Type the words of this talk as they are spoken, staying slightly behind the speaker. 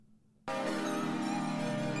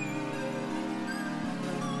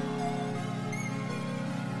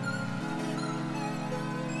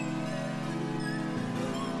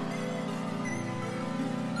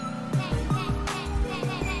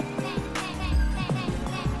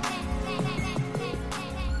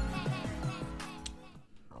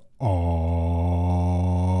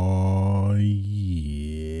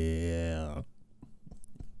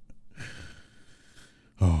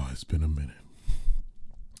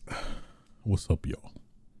What's up, y'all?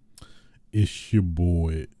 It's your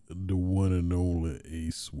boy, the one and only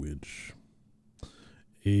A Switch,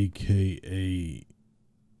 aka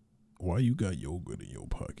why you got yogurt in your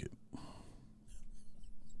pocket?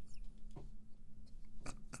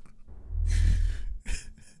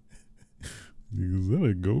 Is that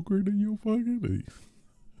a go-kart in your pocket?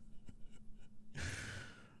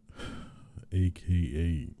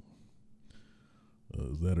 AKA,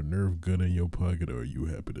 is that a Nerf gun in your pocket, or are you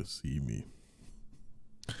happy to see me?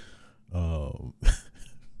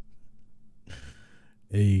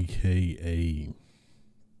 AKA,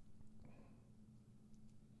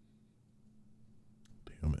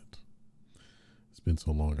 damn it. It's been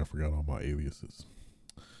so long I forgot all my aliases.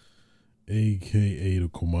 AKA the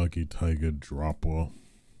Komaki Tiger Dropper.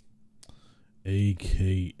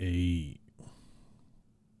 AKA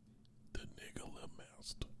the Nigga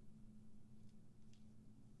Master.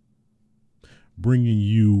 Bringing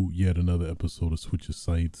you yet another episode of Switches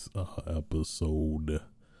Sites, episode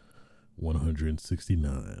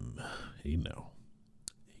 169. Hey now.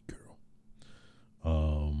 Hey girl.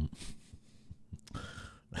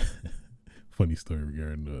 Funny story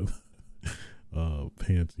regarding the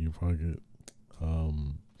pants in your pocket.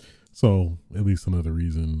 So at least another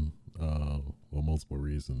reason, well, multiple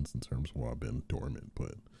reasons in terms of why I've been dormant,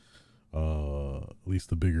 but at least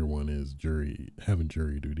the bigger one is having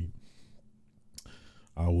jury duty.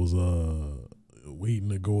 I was waiting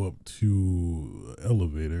to go up to the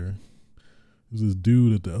elevator. There's this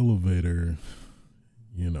dude at the elevator,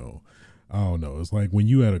 I don't know. It's like when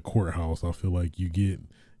you at a courthouse, I feel like you get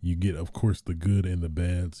of course the good and the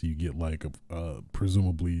bad. So you get like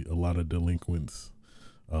presumably a lot of delinquents,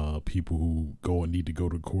 people who go and need to go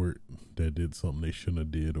to court that did something they shouldn't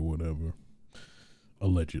have did or whatever,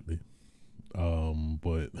 allegedly.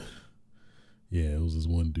 But yeah, it was this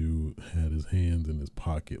one dude had his hands in his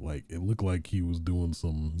pocket, like it looked like he was doing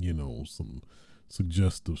some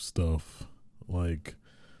suggestive stuff, like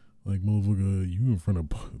motherfucker, you in front of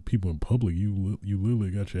people in public, you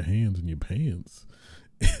literally got your hands in your pants.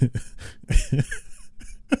 And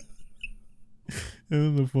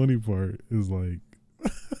then the funny part is like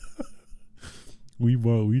we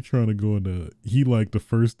trying to go he like the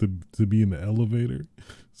first to be in the elevator,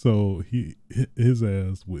 so his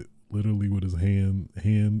ass with his hand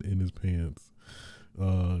in his pants,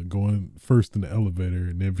 going first in the elevator,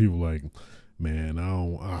 and then people like, man, I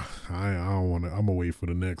don't want to. I'm gonna wait for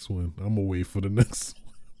the next one.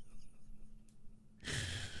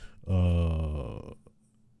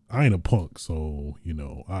 I ain't a punk, so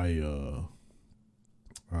I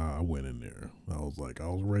went in there. I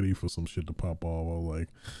was ready for some shit to pop off. I was like,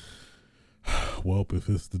 well, if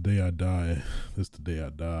it's the day I die, it's the day I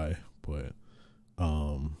die. But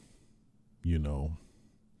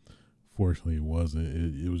fortunately it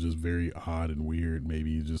wasn't. It was just very odd and weird.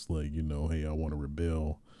 Maybe just like, hey, I want to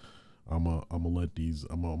rebel. I'm gonna let these.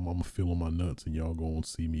 I'm gonna feel on my nuts, and y'all gonna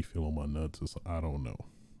see me feel on my nuts. I don't know.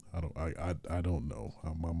 I don't know.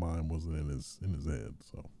 My mind wasn't in his head.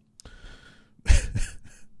 So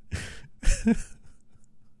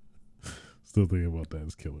still thinking about that.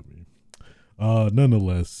 It's killing me.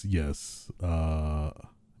 Nonetheless, yes.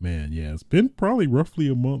 Man, yeah. It's been probably roughly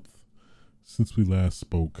a month since we last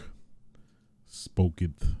spoken.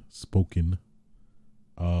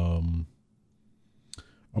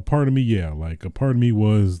 A part of me, a part of me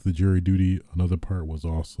was the jury duty. Another part was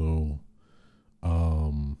also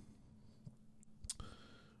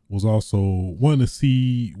wanting to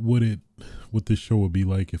see what this show would be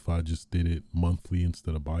like if I just did it monthly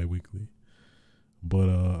instead of bi-weekly. But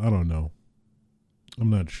I don't know. I'm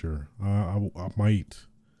not sure. I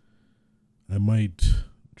might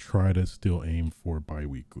try to still aim for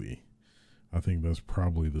bi-weekly. I think that's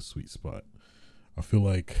probably the sweet spot. I feel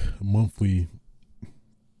like monthly,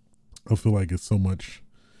 it's so much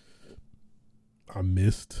I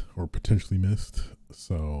missed or potentially missed.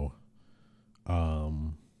 So, I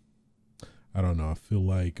don't know. I feel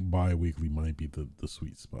like bi-weekly might be the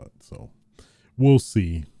sweet spot. So we'll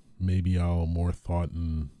see. Maybe I'll more thought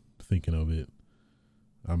and thinking of it,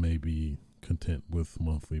 I may be content with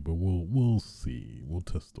monthly, but we'll see. We'll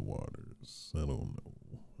test the waters. I don't know.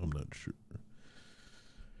 I'm not sure.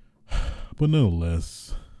 But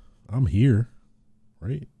nonetheless, I'm here,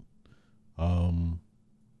 right?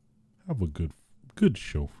 Have a good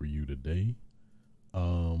show for you today.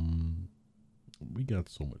 We got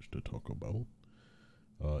so much to talk about.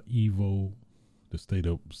 Evo, the state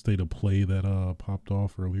of play that popped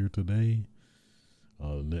off earlier today.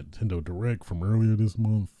 Nintendo Direct from earlier this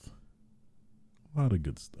month. A lot of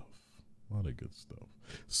good stuff.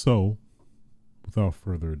 So, without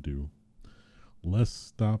further ado, let's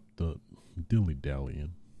stop the dilly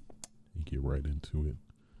dallying and get right into it.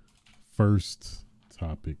 First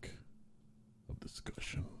topic of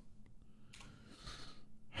discussion: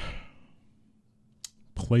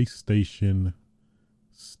 PlayStation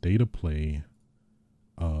State of Play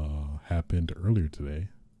happened earlier today.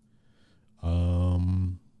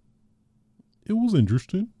 It was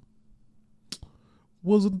interesting.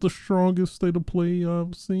 Wasn't the strongest State of Play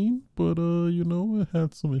I've seen, but it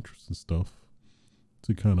had some interesting stuff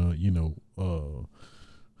to kind of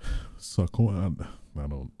suck on. I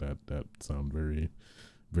don't that sound very,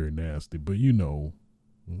 very nasty, but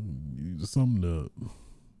something to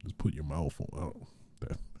just put your mouth on.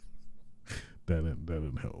 That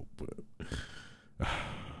didn't help, but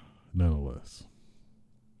nonetheless.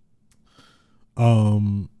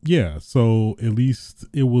 Yeah, so at least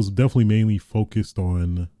it was definitely mainly focused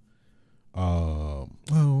on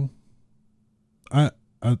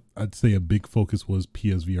I'd say a big focus was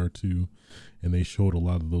PSVR 2, and they showed a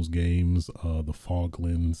lot of those games, the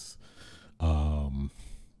Foglands,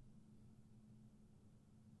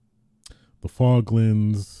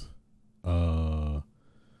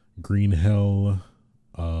 Green Hell,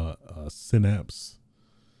 Synapse,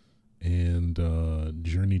 and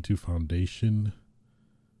Journey to Foundation,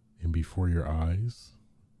 and Before Your Eyes.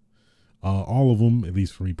 All of them, at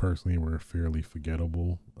least for me personally, were fairly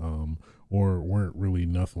forgettable, or weren't really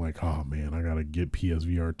nothing like, oh man, I gotta get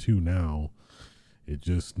PSVR 2 now. It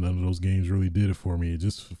just, none of those games really did it for me. It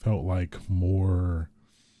just felt like more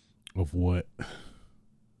of what's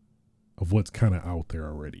kind of out there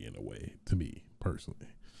already, in a way, to me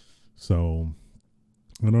personally. So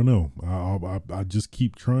I don't know. I just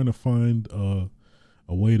keep trying to find a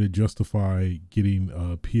way to justify getting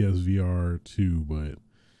PSVR 2, but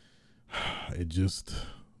it just,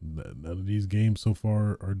 none of these games so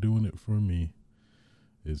far are doing it for me.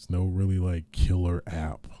 It's no really like killer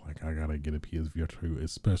app. Like, I gotta get a PSVR 2,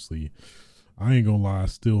 especially, I ain't gonna lie, I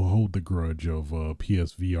still hold the grudge of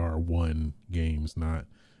PSVR 1 games not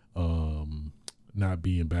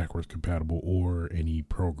being backwards compatible, or any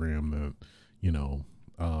program that,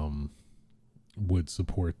 would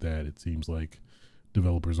support that. It seems like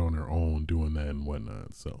developers on their own doing that and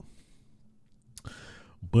whatnot. So,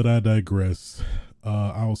 but I digress.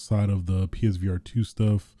 Outside of the PSVR 2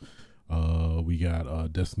 stuff, we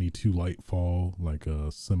got Destiny 2 Lightfall, like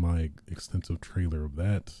a semi-extensive trailer of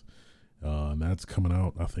that. And that's coming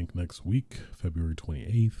out, I think, next week, February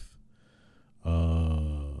 28th.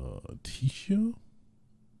 Tisha,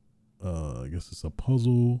 I guess it's a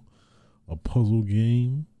puzzle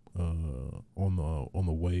game, on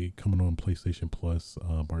the way, coming on PlayStation Plus,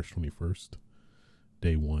 March 21st,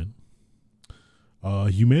 day one.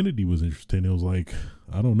 Humanity was interesting. It was like,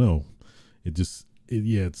 I don't know,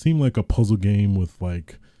 it seemed like a puzzle game with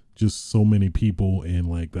like just so many people, and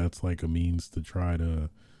like that's like a means to try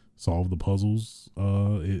to solve the puzzles.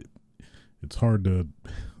 It's hard to,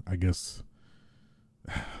 I guess,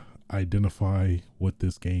 identify what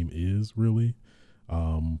this game is really,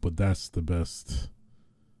 but that's the best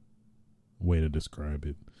way to describe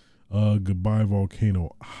it. Goodbye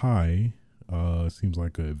Volcano High seems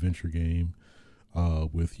like an adventure game,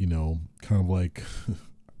 with kind of like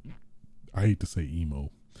I hate to say emo,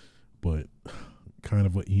 but kind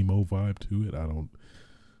of an emo vibe to it.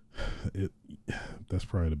 That's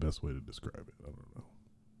probably the best way to describe it. I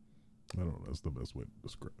don't know, that's the best way to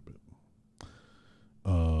describe it.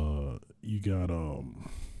 You got is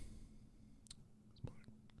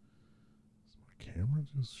my camera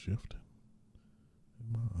just shifting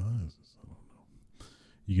in my eyes? I don't know.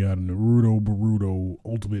 You got Naruto Boruto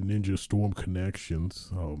Ultimate Ninja Storm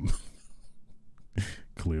Connections.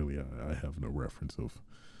 Clearly I have no reference of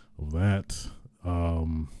that.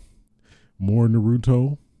 More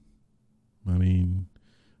Naruto. I mean,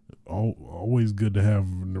 always good to have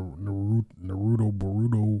Naruto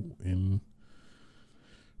Boruto in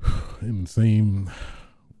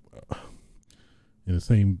the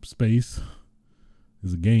same space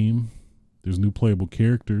as a game. There's new playable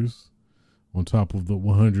characters on top of the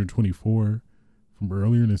 124 from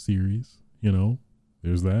earlier in the series.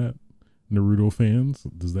 There's that. Naruto fans,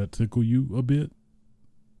 does that tickle you a bit?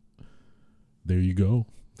 There you go.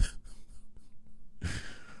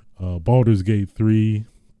 Baldur's Gate 3,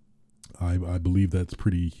 I believe that's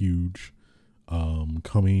pretty huge.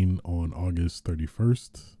 Coming on August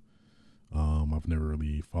 31st. I've never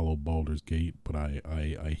really followed Baldur's Gate, but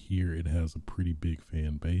I hear it has a pretty big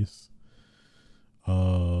fan base.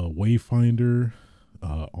 Wayfinder,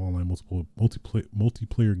 online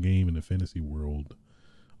multiplayer game in the fantasy world,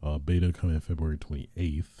 beta coming February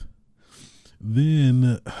 28th.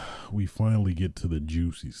 Then we finally get to the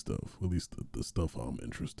juicy stuff, at least the stuff I'm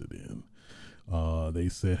interested in. They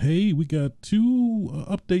said, hey, we got two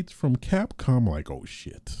updates from Capcom. Like, oh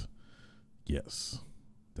shit. Yes,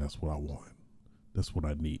 that's what I want. That's what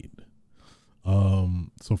I need.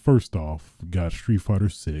 So first off, we got Street Fighter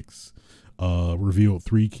 6. Revealed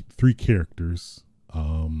three characters.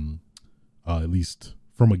 At least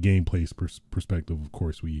from a gameplay perspective, of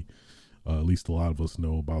course, we at least a lot of us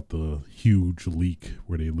know about the huge leak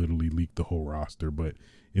where they literally leaked the whole roster. But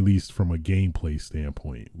at least from a gameplay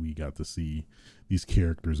standpoint, we got to see these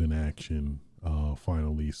characters in action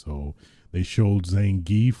finally. So they showed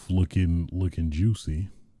Zangief looking juicy,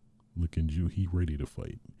 he ready to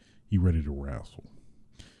fight, he ready to wrestle,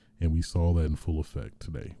 and we saw that in full effect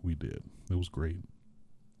today. We did. It was great.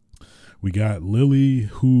 We got Lily,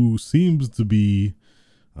 who seems to be,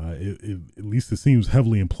 at least it seems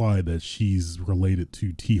heavily implied that she's related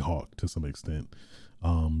to T-Hawk to some extent.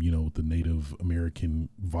 With the Native American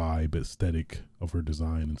vibe, aesthetic of her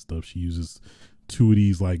design and stuff. She uses two of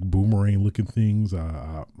these like boomerang looking things.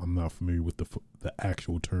 I'm not familiar with the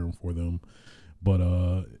actual term for them, but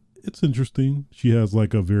it's interesting. She has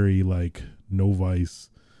like a very like novice,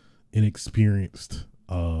 inexperienced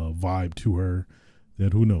vibe to her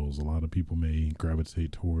that, who knows, a lot of people may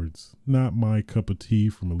gravitate towards. Not my cup of tea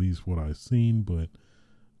from at least what I've seen, but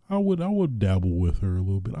I would dabble with her a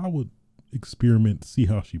little bit. I would experiment, see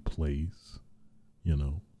how she plays,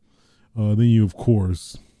 Then you, of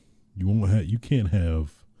course, you can't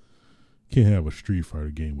have a Street Fighter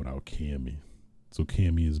game without Cammy. So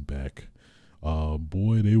Cammy is back.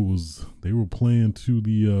 Boy, they were playing to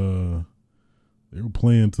the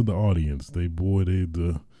audience. They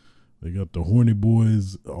got the horny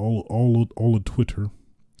boys all of Twitter.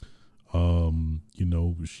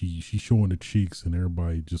 She showing the cheeks and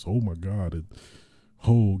everybody just, oh my God,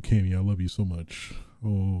 oh Cammy, I love you so much.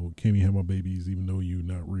 Oh Cammy, have my babies even though you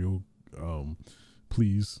not real.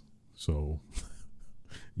 Please. So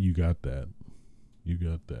you got that.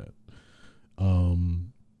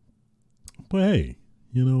 But hey,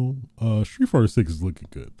 Street Fighter 6 is looking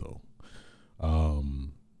good though.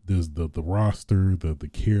 There's the roster, the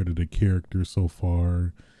care to the characters so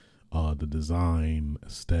far, the design,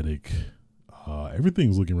 aesthetic,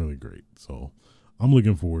 everything's looking really great. So I'm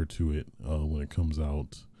looking forward to it when it comes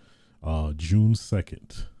out June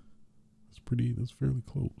 2nd. That's fairly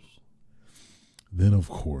close. Then of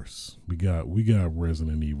course we got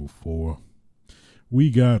Resident Evil 4.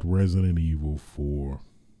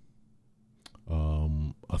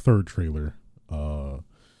 A third trailer was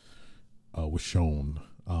shown,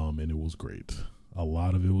 and it was great. A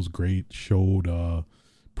lot of it was great. Showed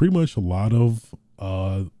pretty much a lot of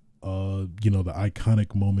the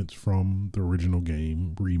iconic moments from the original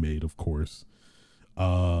game, remade, of course.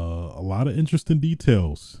 A lot of interesting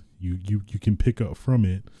details you can pick up from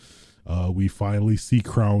it. We finally see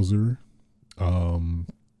Krauser,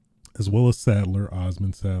 as well as Sadler,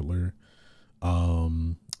 Osmond Sadler.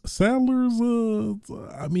 Sadler's,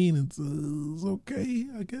 it's okay,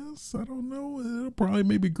 I guess. I don't know. It'll probably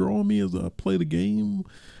maybe grow on me as I play the game,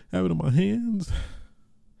 have it in my hands.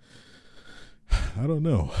 I don't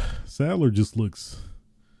know. Sadler just looks,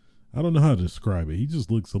 I don't know how to describe it. He just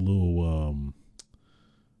looks a little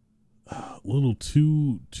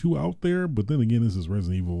too out there. But then again, this is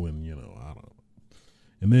Resident Evil, and I don't know.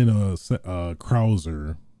 And then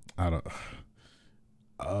Krauser,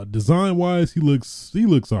 design wise, he looks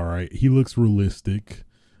all right. He looks realistic.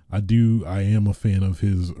 I am a fan of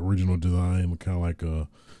his original design, kind of like a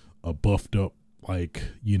buffed up, like,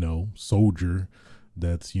 soldier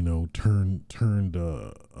that's, turned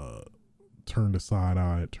aside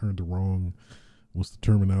eye, turned the wrong, what's the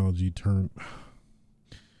terminology? He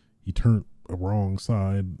turned a wrong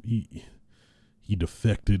side. He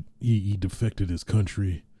defected. He defected his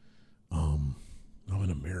country. I'm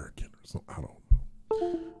an American or something. I don't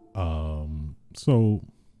know.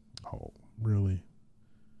 Oh, really?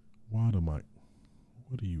 What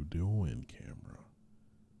are you doing, camera?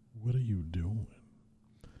 What are you doing?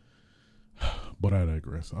 But I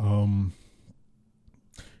digress.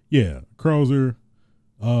 Yeah, Krauser.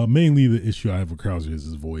 Mainly the issue I have with Krauser is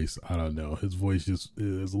his voice. I don't know. His voice just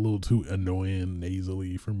is a little too annoying,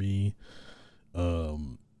 nasally for me.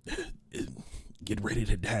 Get ready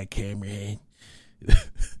to die, Cameron.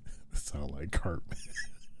 Sound like Cartman.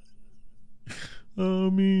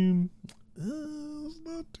 It's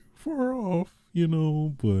not too far off,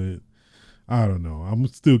 but I don't know. I'm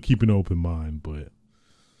still keeping an open mind, but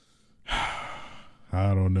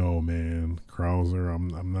I don't know, man. Krauser,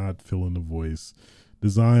 I'm not feeling the voice.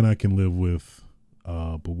 Design I can live with.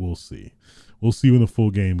 But we'll see. We'll see when the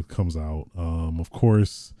full game comes out. Of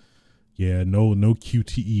course, yeah, no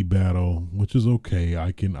QTE battle, which is okay.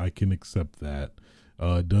 I can accept that.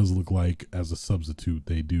 It does look like as a substitute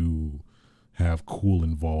they do have cool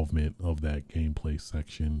involvement of that gameplay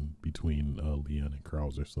section between Leon and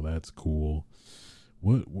Krauser, so that's cool.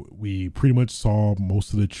 What we pretty much saw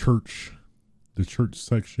most of the church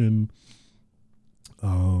section,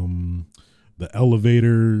 the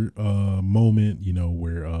elevator moment, you know,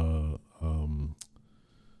 where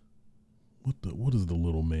what is the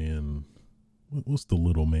little man? What's the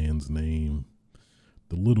little man's name?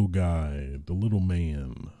 The little guy, the little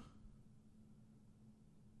man.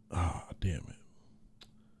 Ah, damn it.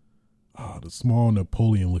 Ah, the small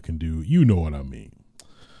Napoleon looking dude. You know what I mean.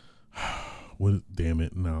 What? Damn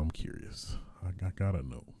it. Now I'm curious. I gotta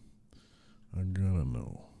know.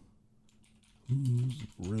 Who's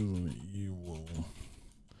Resident Evil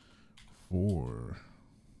 4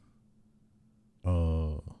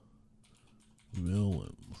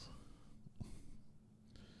 villains?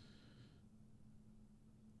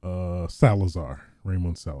 Salazar.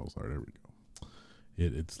 Raymond Salazar. There we go.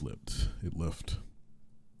 It slipped. It left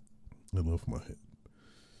my head.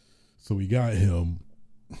 So we got him.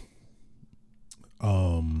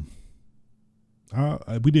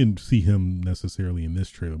 We didn't see him necessarily in this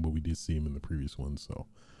trailer, but we did see him in the previous one, so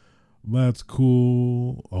that's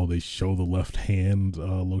cool. Oh, they show the left hand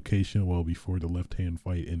location well before the left hand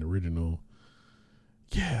fight in the original.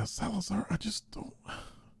 Yeah, Salazar, I just don't.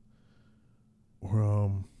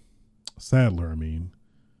 Or Sadler, I mean.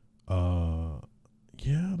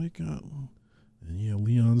 Yeah, they got, and yeah,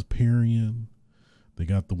 Leon's parrying. They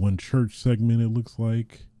got the one church segment, it looks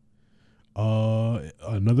like.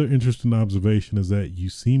 Another interesting observation is that you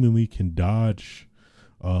seemingly can dodge,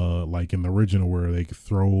 like in the original where they could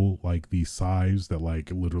throw like these scythes that like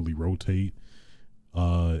literally rotate.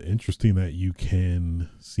 Interesting that you can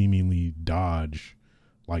seemingly dodge,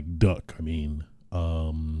 like duck. I mean,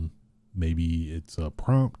 maybe it's a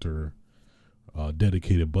prompt or a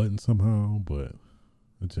dedicated button somehow, but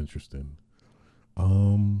it's interesting.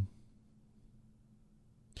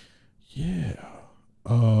 Yeah.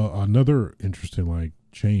 Another interesting like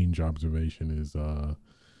change observation is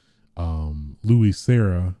Louis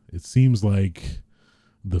Serra. It seems like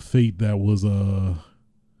the fate that was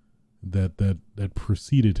that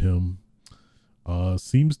preceded him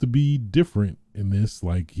seems to be different in this.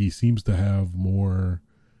 Like he seems to have more.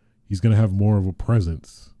 He's gonna have more of a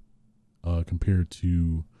presence compared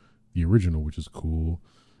to the original, which is cool.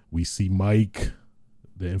 We see Mike.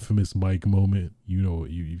 The infamous Mike moment, you know,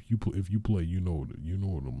 if you play, you know what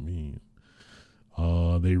I mean.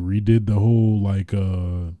 They redid the whole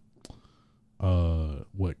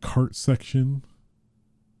like cart section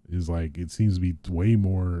is like, it seems to be way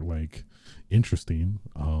more like interesting.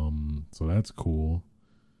 So that's cool.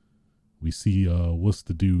 We see what's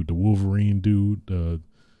the dude, the Wolverine dude,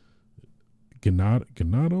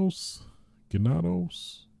 Ganados,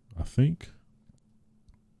 I think.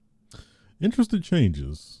 Interesting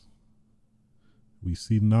changes. We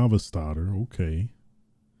see Navastader. Okay.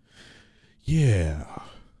 Yeah.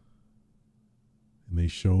 And they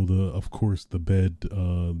show of course, the bed.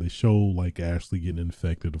 They show like Ashley getting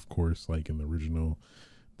infected, of course, like in the original,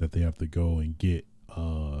 that they have to go and get,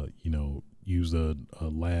 use a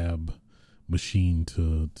lab machine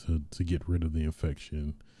to get rid of the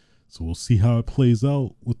infection. So we'll see how it plays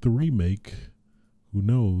out with the remake. Who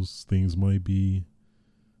knows? Things might be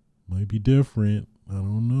different. I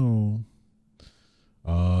don't know.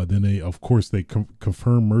 Then they, of course, they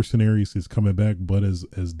confirm Mercenaries is coming back, but as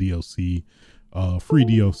DLC, free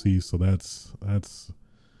DLC. So that's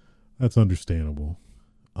understandable.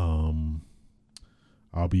 I'll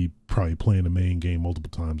be probably playing the main game multiple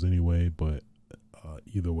times anyway, but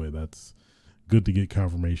either way, that's good to get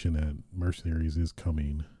confirmation that Mercenaries is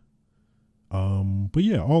coming. But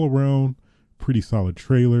yeah, all around, pretty solid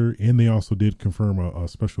trailer, and they also did confirm a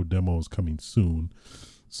special demo is coming soon.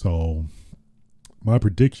 So my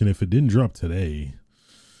prediction, if it didn't drop today,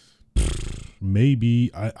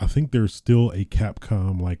 maybe I think there's still a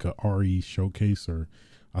Capcom like a RE showcase, or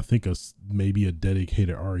I think maybe a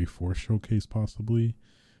dedicated RE4 showcase possibly.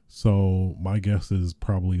 So my guess is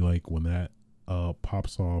probably like when that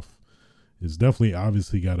pops off, is definitely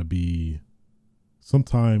obviously got to be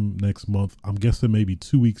sometime next month. I'm guessing maybe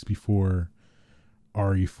 2 weeks before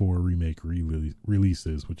RE4 remake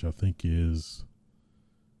releases, which I think is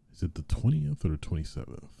it the 20th or the 27th?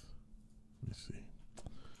 Let me see.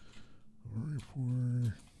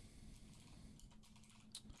 RE4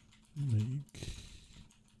 remake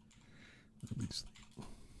release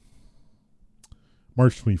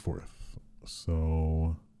March 24th.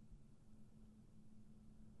 So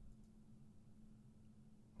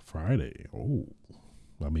Friday. Oh,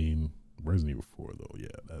 I mean, Resident Evil 4 though.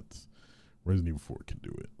 Yeah, that's Resident Evil 4 can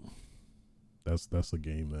do it. That's a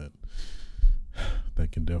game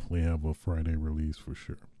that can definitely have a Friday release for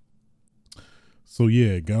sure. So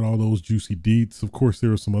yeah, got all those juicy deets. Of course, there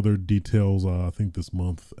were some other details. I think this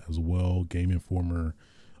month as well. Game Informer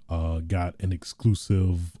got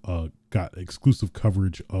exclusive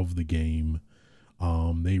coverage of the game.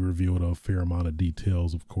 They revealed a fair amount of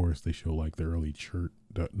details. Of course, they show like the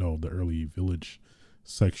early village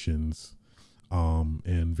sections,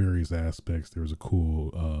 and various aspects. There was a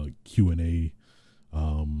cool Q&A,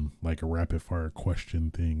 like a rapid fire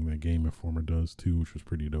question thing that Game Informer does too, which was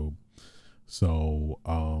pretty dope. So,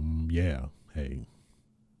 yeah, hey,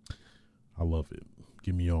 I love it.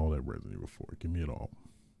 Give me all that Resident Evil 4. Give me it all.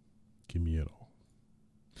 Give me it all.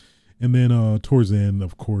 And then, towards the end,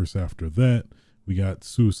 of course, after that, we got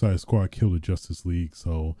Suicide Squad Kill the Justice League.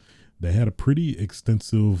 So they had a pretty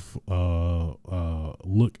extensive,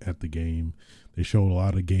 look at the game. They showed a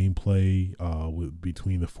lot of gameplay,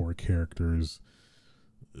 between the four characters,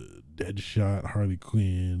 Deadshot, Harley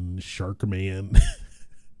Quinn, Sharkman.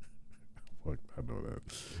 Fuck, I know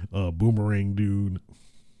that. Boomerang Dude.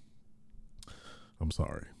 I'm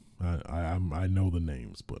sorry. I know the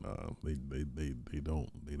names, but they're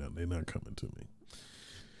not coming to me.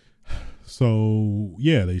 So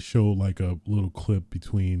yeah, they showed like a little clip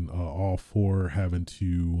between all four having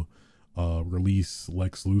to release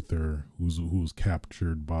Lex Luthor, who's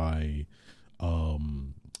captured by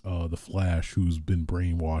the Flash, who's been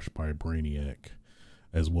brainwashed by Brainiac,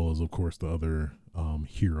 as well as of course the other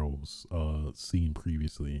heroes seen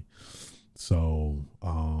previously. So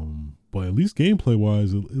but at least gameplay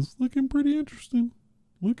wise, it's looking pretty interesting.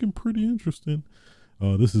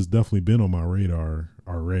 This has definitely been on my radar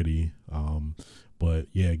already. But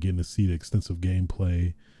yeah, getting to see the extensive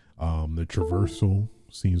gameplay, the traversal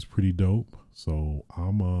seems pretty dope. So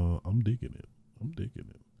I'm digging it.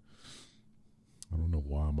 I don't know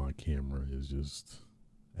why my camera is just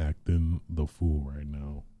acting the fool right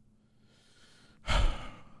now.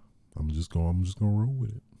 I'm just gonna roll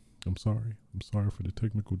with it. I'm sorry for the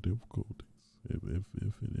technical difficulties. If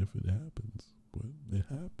it happens, but it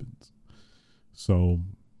happens. So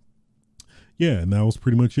yeah, and that was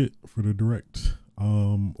pretty much it for the direct,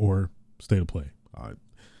 or state of play.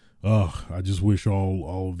 I just wish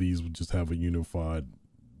all of these would just have a unified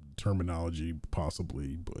terminology,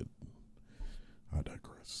 possibly, but I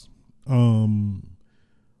digress.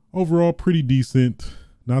 Overall, pretty decent.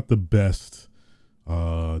 Not the best.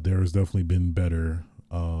 There has definitely been better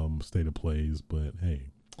state of plays, but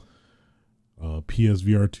hey,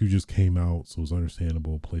 PSVR 2 just came out, so it's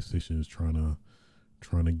understandable. PlayStation is trying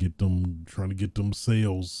to get them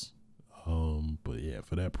sales. But yeah,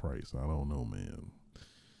 for that price, I don't know, man.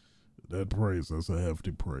 That's a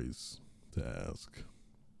hefty price to ask.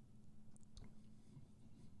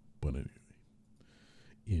 But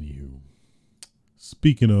anywho,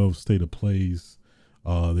 speaking of state of plays,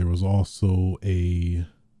 there was also a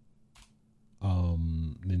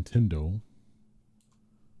Nintendo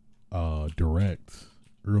Direct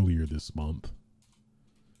earlier this month.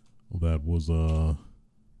 That was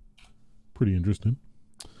pretty interesting.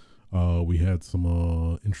 We had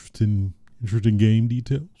some interesting game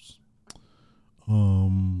details.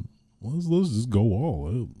 Let's just go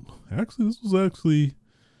all.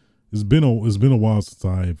 It's been a while since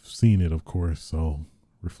I've seen it, of course. So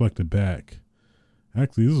reflecting back,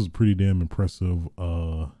 actually, this is a pretty damn impressive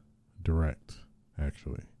Direct,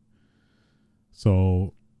 actually.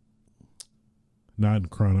 So not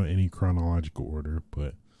in any chronological order,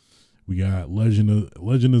 but we got Legend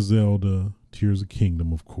of Zelda, Tears of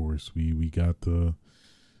Kingdom, of course. We got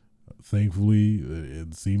thankfully,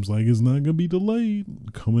 it seems like it's not gonna be delayed.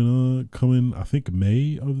 Coming, I think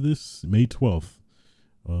May 12th.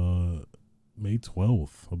 May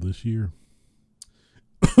 12th of this year.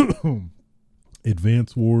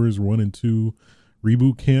 Advance Wars 1 and 2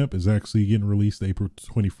 Reboot Camp is actually getting released April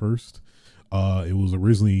 21st. It was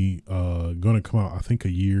originally going to come out, I think,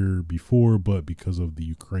 a year before, but because of the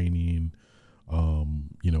Ukrainian,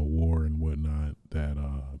 war and whatnot, that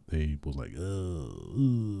they was like,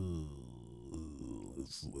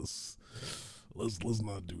 let's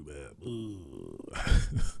not do that.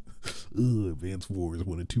 Advance Wars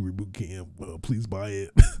 1 and 2 Reboot Camp. Please buy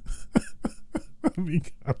it.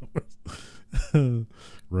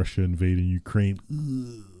 Russia invading Ukraine.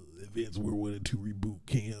 Advance War 1 and 2 Reboot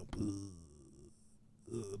Camp.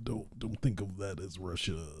 Don't think of that as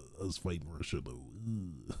Russia, us fighting Russia though.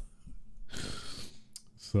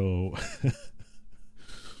 So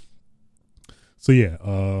So yeah,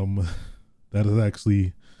 that is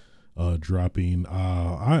actually dropping.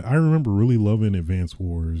 I remember really loving Advance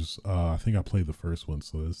Wars. I think I played the first one,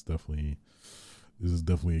 so this is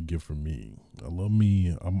definitely a gift from me. I love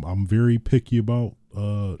me. I'm very picky about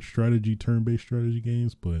turn based strategy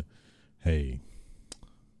games, but hey,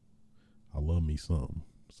 I love me some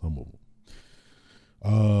of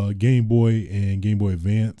them. Game Boy and Game Boy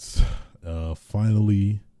Advance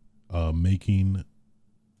finally making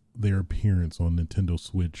their appearance on Nintendo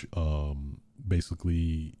Switch,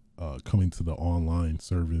 basically coming to the online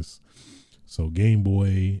service. So Game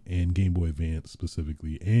Boy and Game Boy Advance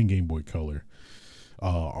specifically, and Game Boy Color,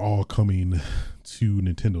 all coming to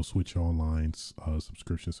Nintendo Switch Online's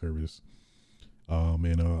subscription service.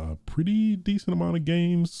 And a pretty decent amount of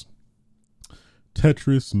games.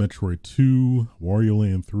 Tetris, Metroid 2, Wario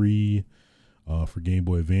Land 3, for Game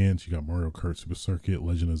Boy Advance. You got Mario Kart Super Circuit,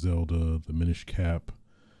 Legend of Zelda, The Minish Cap,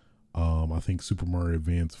 I think Super Mario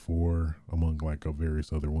Advance 4, among like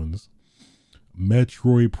various other ones.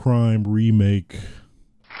 Metroid Prime Remake.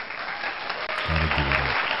 Gotta give it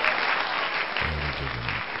up.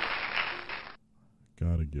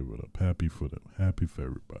 Gotta give it up. Happy for them. Happy for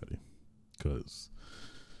everybody. Because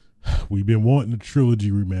we've been wanting a trilogy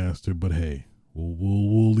remaster, but hey,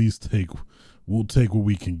 we'll at least take what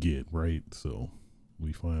we can get, right? So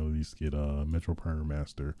we finally at least get Metro Prime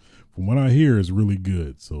Remaster. From what I hear, is really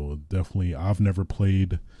good. So definitely, I've never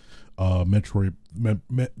played the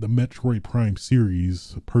Metroid Prime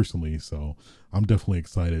series personally, so I'm definitely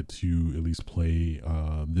excited to at least play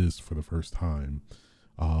this for the first time.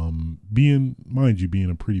 Being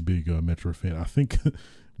a pretty big Metro fan, I think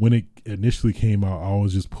when it initially came out, I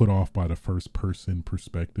was just put off by the first person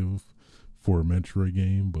perspective for a Metroid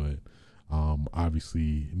game, but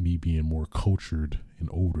obviously me being more cultured and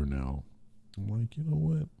older now, I'm like, you know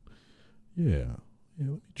what? Yeah, let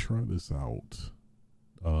me try this out.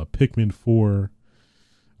 Pikmin 4,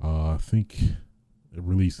 I think it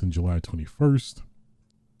released in July 21st.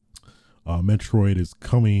 Metroid is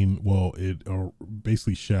coming. Well, it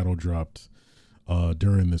basically shadow dropped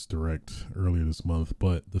during this direct earlier this month,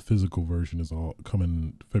 but the physical version is all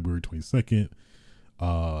coming February 22nd.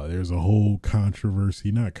 There's a whole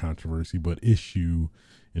not controversy, but issue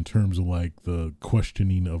in terms of like the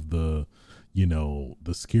questioning of the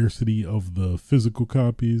scarcity of the physical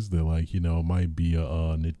copies. They're like, it might be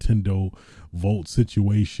a Nintendo Vault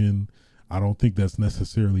situation. I don't think that's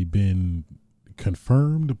necessarily been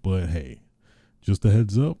confirmed, but hey, just a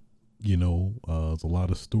heads up, there's a lot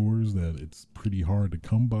of stores that it's pretty hard to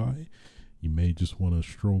come by. You may just want to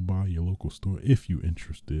stroll by your local store if you're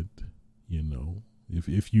interested,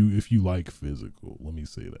 if you like physical. Let me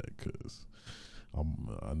say that, because I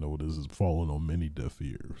know this is falling on many deaf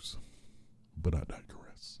ears, but I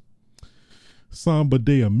digress. Samba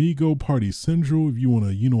de Amigo Party Central. If you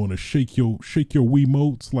wanna shake your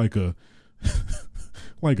Wiimotes like a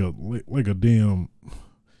like a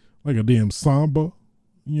damn samba,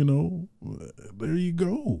 there you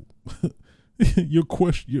go. your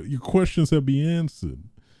questions have been answered.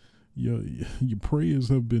 Your prayers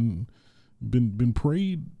have been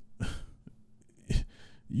prayed.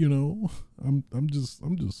 I'm just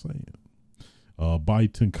saying.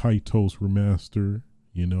 Baiten Kaitos Remaster.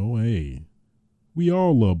 Hey, we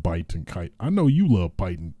all love Baiten Kite. I know you love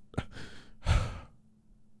Baiten.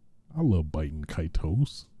 I love Baiten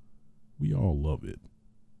Kaitos. We all love it.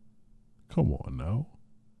 Come on now.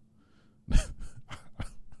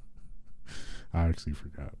 I actually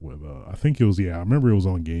forgot what. I think it was. Yeah, I remember it was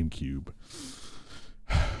on GameCube.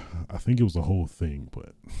 I think it was the whole thing,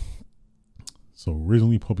 but so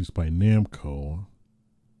originally published by Namco,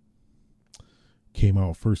 came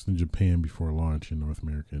out first in Japan before launch in North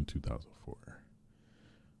America in 2004.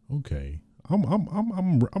 Okay, I'm with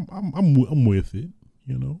it.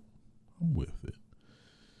 I'm with it.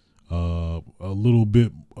 A little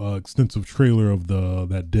bit extensive trailer of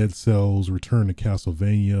that Dead Cells Return to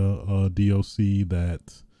Castlevania DLC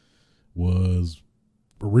that was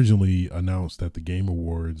originally announced at the Game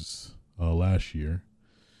Awards last year.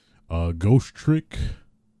 Ghost Trick.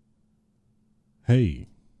 Hey,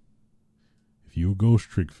 if you're a Ghost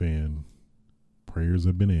Trick fan, prayers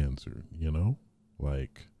have been answered.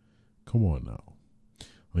 Like, come on now.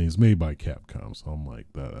 I mean, it's made by Capcom, so I'm like,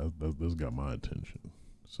 that's got my attention.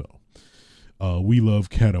 So, We Love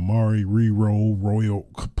Katamari, Reroll, Royal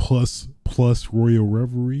Plus Royal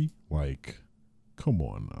Reverie. Like, come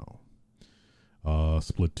on now.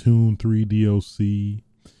 Splatoon 3 DLC,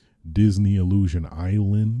 Disney Illusion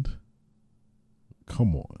Island.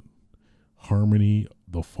 Come on. Harmony,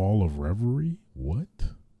 The Fall of Reverie.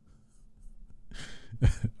 What?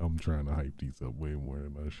 I'm trying to hype these up way more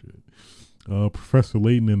than that shit. Professor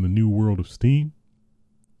Layton in the New World of Steam.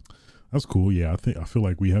 That's cool. Yeah, I feel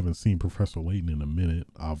like we haven't seen Professor Layton in a minute.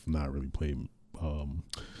 I've not really played um,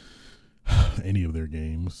 any of their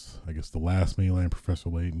games. I guess the last mainline Professor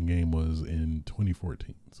Layton game was in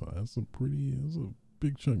 2014. So that's a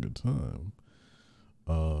big chunk of time.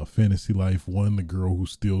 Fantasy Life 1, the girl who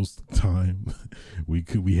steals time. we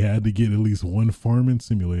had to get at least one farming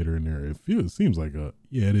simulator in there. It seems like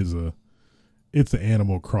it's an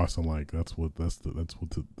Animal Crossing like. That's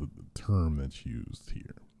the term that's used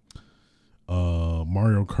here.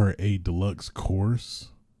 Mario Kart 8 Deluxe Course.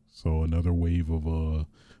 So another wave of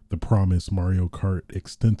the promised Mario Kart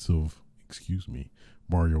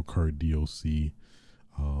Mario Kart DLC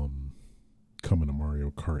coming to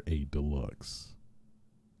Mario Kart 8 Deluxe.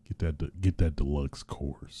 Get that deluxe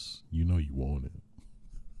course. You know you want it.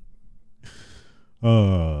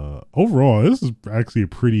 Overall, this is actually a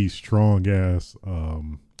pretty strong ass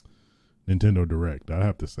Nintendo Direct, I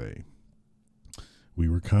have to say. We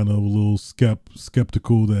were kind of a little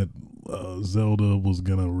skeptical that Zelda was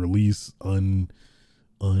gonna release undelayed,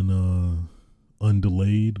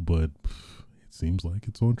 but it seems like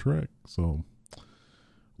it's on track. So,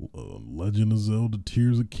 Legend of Zelda: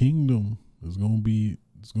 Tears of Kingdom is gonna be.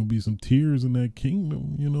 There's gonna be some tears in that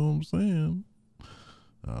kingdom. You know what I'm saying?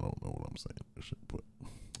 I don't know what I'm saying, but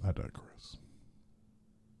I digress.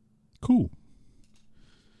 Cool.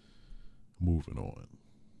 Moving on.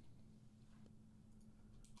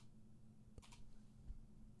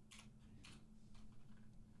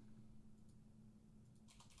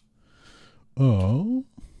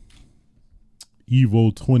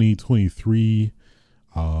 Evo 2023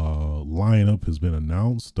 lineup has been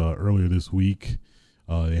announced earlier this week.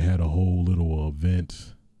 They had a whole little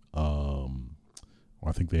event. I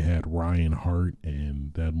think they had Ryan Hart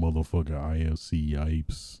and that motherfucker IFC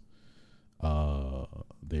Yipes.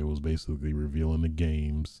 They was basically revealing the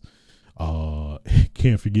games.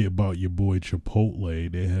 Can't forget about your boy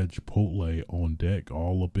Chipotle. They had Chipotle on deck,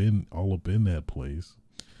 all up in that place.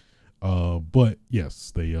 But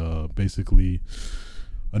yes, they basically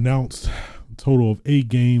announced a total of 8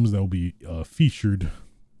 games that will be featured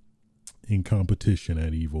in competition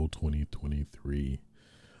at Evo 2023.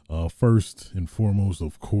 First and foremost,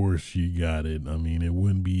 of course, you got it. I mean, it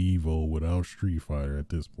wouldn't be Evo without Street Fighter at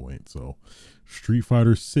this point. So, Street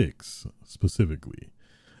Fighter 6 specifically,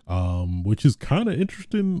 which is kind of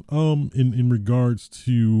interesting in regards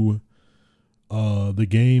to the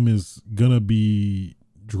game is gonna be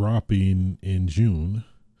dropping in June.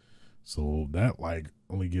 So that like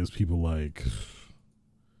only gives people like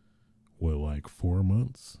 4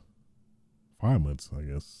 months? 5 months, I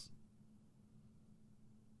guess.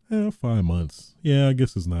 Yeah, 5 months. Yeah, I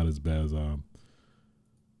guess it's not as bad as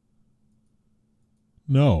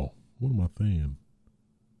no. What am I saying?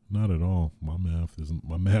 Not at all. My math was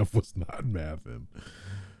not mathing.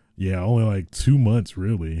 Yeah, only like 2 months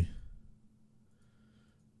really.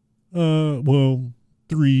 Well,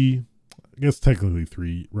 3, I guess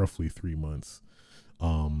technically roughly 3 months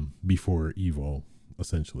before Evo,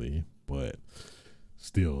 essentially. But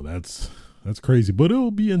still, that's crazy. But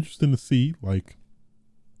it'll be interesting to see like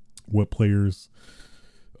what players,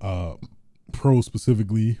 pro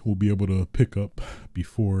specifically, will be able to pick up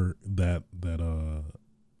before that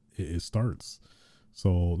it starts.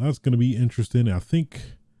 So that's going to be interesting. I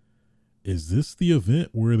think, is this the event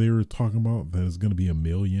where they were talking about that is going to be $1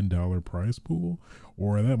 million prize pool,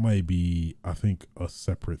 or that might be, I think, a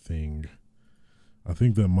separate thing. I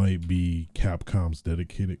think that might be Capcom's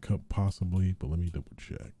dedicated cup possibly, but let me double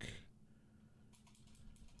check.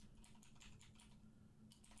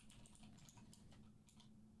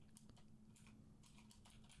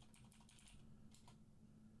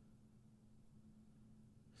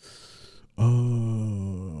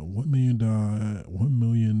 $1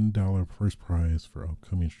 million first prize for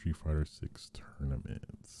upcoming Street Fighter 6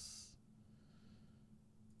 tournaments.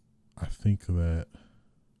 I think that,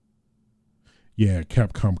 yeah,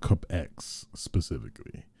 Capcom Cup X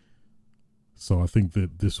specifically. So I think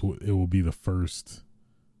that it will be the first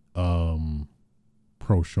pro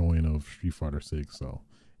showing of Street Fighter 6. So,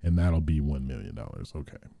 and that'll be $1 million.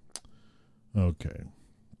 Okay.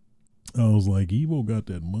 I was like, Evo got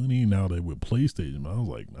that money now that with PlayStation. I was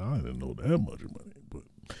like, nah, I didn't know that much money. But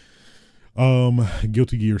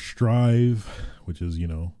Guilty Gear Strive, which is,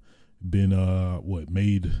 been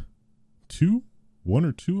made 1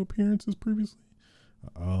 or 2 appearances previously.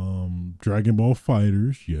 Dragon Ball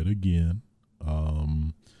Fighters yet again.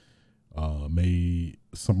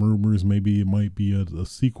 Some rumors maybe it might be a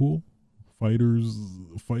sequel. Fighters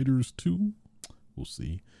 2. We'll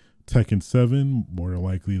see. Tekken 7, more than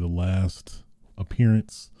likely the last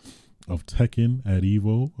appearance of Tekken at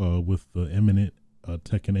Evo, with the imminent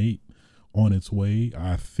Tekken 8 on its way.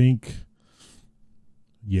 I think,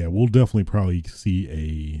 yeah, we'll definitely probably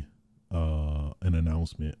see an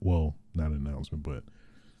announcement. Well, not an announcement, but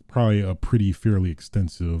probably a pretty fairly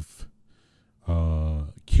extensive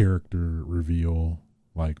character reveal,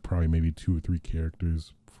 like probably maybe 2 or 3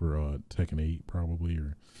 characters for Tekken 8 probably,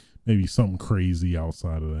 or maybe something crazy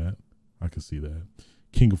outside of that. I could see that.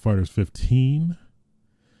 King of Fighters 15,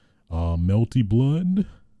 Melty Blood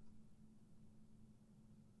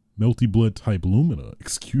type Lumina.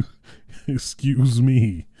 Excuse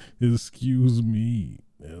me.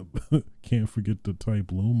 Can't forget the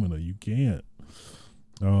type Lumina. You can't.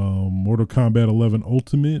 Mortal Kombat 11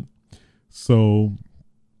 Ultimate. So,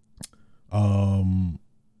 I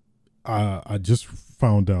just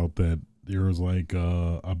found out that there was like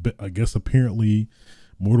I guess apparently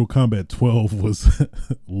Mortal Kombat 12 was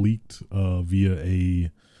leaked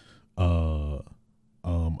via a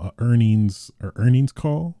earnings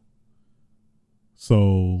call.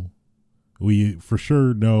 So we for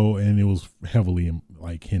sure know, and it was heavily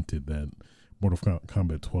like hinted that Mortal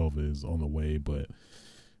Kombat 12 is on the way, but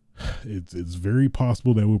it's very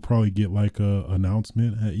possible that we'll probably get like a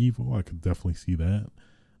announcement at Evo. I could definitely see that.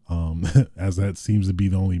 As that seems to be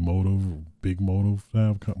the only big motive to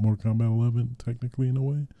have Mortal Kombat 11 technically in a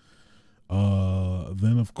way.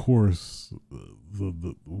 Then of course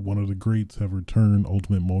the one of the greats have returned.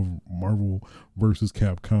 Ultimate Marvel versus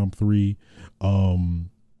Capcom 3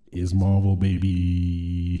 is Marvel,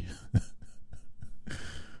 baby.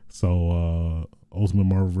 So Ultimate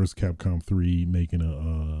Marvel vs. Capcom 3 making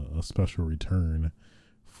a special return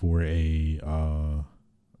for a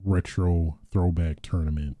retro throwback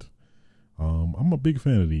tournament. I'm a big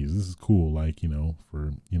fan of these. This is cool. Like,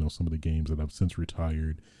 for, some of the games that I've since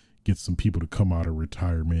retired, get some people to come out of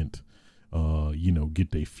retirement, get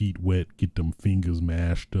their feet wet, get them fingers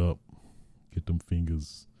mashed up, get them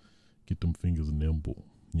fingers nimble,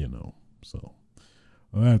 so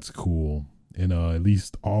that's cool. And at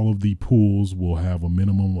least all of the pools will have a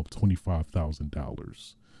minimum of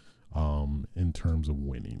 $25,000 in terms of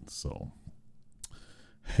winning. So,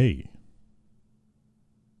 hey,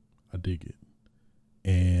 I dig it.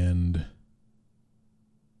 And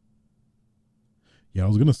yeah, I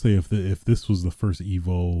was gonna say if this was the first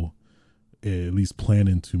Evo, at least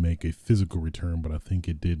planning to make a physical return, but I think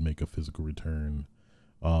it did make a physical return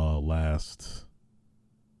last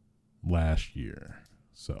year.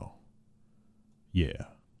 So yeah,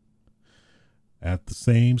 at the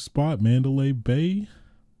same spot, Mandalay Bay,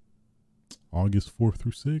 August 4th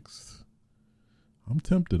through 6th. I'm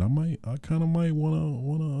tempted. I kind of might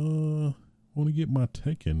wanna get my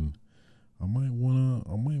Tekken. I might wanna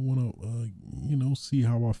see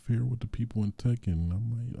how I fare with the people in Tekken.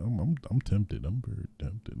 I'm tempted. I'm very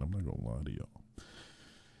tempted. I'm not gonna lie to y'all.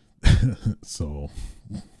 So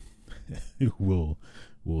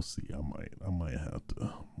we'll see. I might have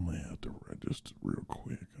to register real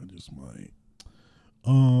quick. I just might.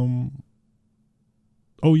 Oh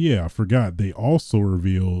yeah, I forgot. They also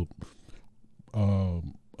revealed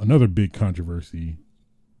another big controversy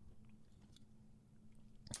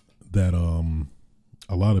that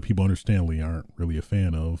a lot of people understandably aren't really a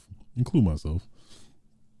fan of, include myself,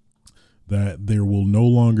 that there will no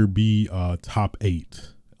longer be top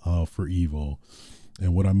 8 for Evo.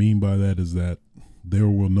 And what I mean by that is that there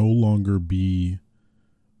will no longer be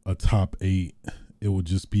a top 8. It will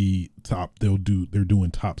just be they're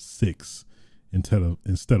doing top 6 instead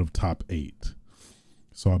of top 8.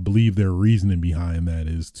 So I believe their reasoning behind that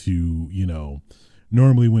is to,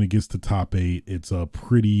 normally when it gets to top 8, it's a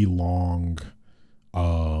pretty long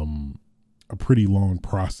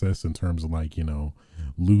process in terms of like,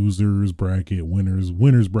 losers bracket,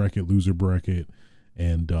 winners bracket, loser bracket,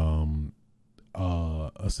 and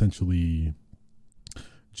essentially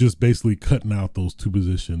just basically cutting out those 2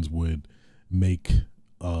 positions would make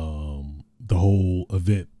the whole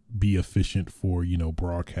event be efficient for,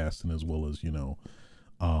 broadcasting as well as,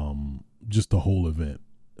 just the whole event.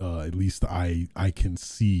 At least I can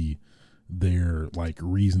see their like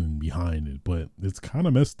reasoning behind it, but it's kind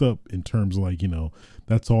of messed up in terms of like,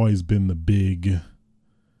 that's always been the big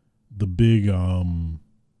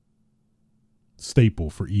staple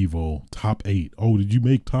for Evo, top 8. Oh, did you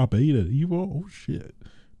make top 8 at Evo? Oh shit,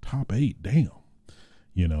 top 8, damn.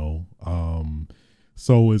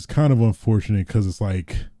 So it's kind of unfortunate because it's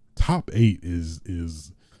like top 8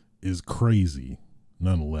 is crazy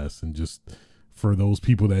nonetheless, and just for those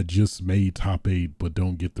people that just made top 8 but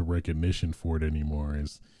don't get the recognition for it anymore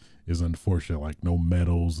is unfortunate. Like no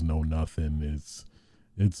medals, no nothing.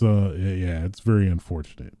 It's yeah, it's very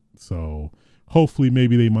unfortunate. So hopefully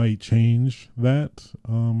maybe they might change that,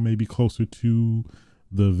 maybe closer to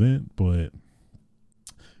the event. But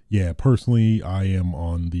yeah, personally, I am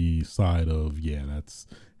on the side of, yeah, that's,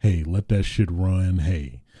 hey, let that shit run.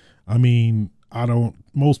 Hey, I mean, I don't,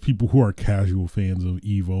 most people who are casual fans of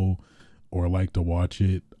Evo or like to watch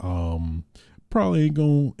it, probably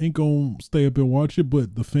ain't gonna stay up and watch it.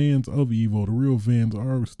 But the fans of Evo, the real fans,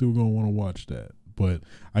 are still gonna want to watch that. But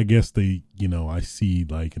I guess they, I see,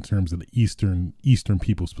 like, in terms of the Eastern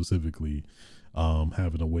people specifically,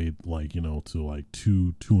 having to wait, like, to like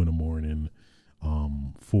two in the morning,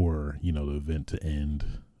 for the event to end,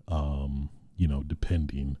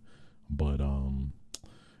 depending. But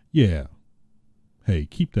yeah, hey,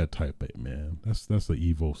 keep that Type A, man. That's the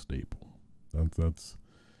Evo staple. That's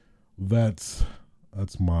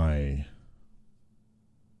that's my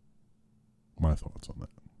thoughts on that.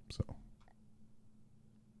 So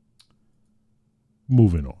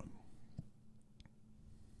moving on.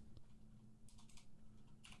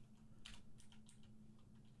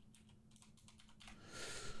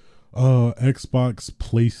 Xbox,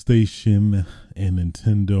 PlayStation, and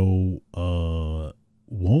Nintendo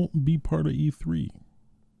won't be part of E3.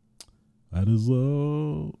 That is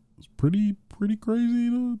it's pretty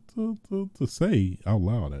crazy to say out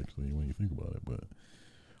loud, actually, when you think about it. But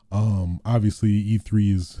obviously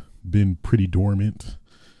E3 has been pretty dormant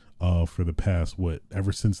for the past,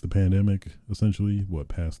 ever since the pandemic, essentially,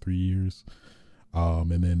 past 3 years.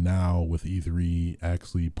 And then now with E3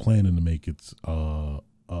 actually planning to make its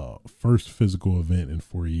first physical event in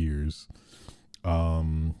 4 years,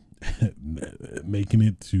 making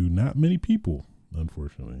it to not many people,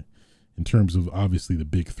 unfortunately, in terms of obviously the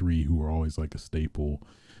big three who are always like a staple.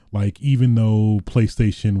 Like, even though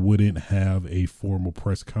PlayStation wouldn't have a formal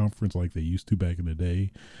press conference like they used to back in the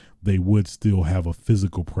day, they would still have a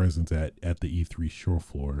physical presence at the E3 show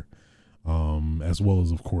floor, as well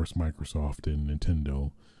as, of course, Microsoft and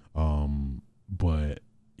Nintendo. But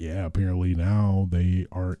yeah, apparently now they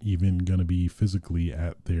aren't even going to be physically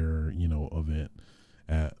at their, event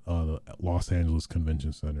at Los Angeles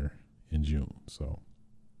Convention Center in June. So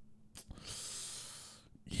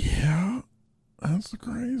yeah, that's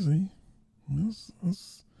crazy. It's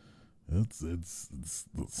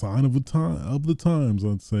the sign of the times,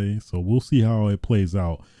 I'd say. So we'll see how it plays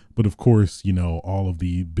out. But of course, all of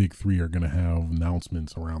the big three are going to have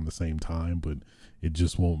announcements around the same time, but it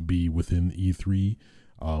just won't be within E3.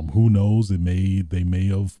 Who knows? They may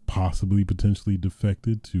have possibly potentially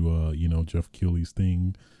defected to Jeff Keighley's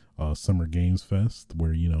thing, Summer Games Fest,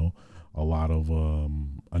 where a lot of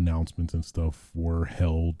announcements and stuff were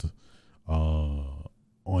held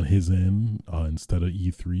on his end instead of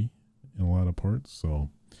E3 in a lot of parts. So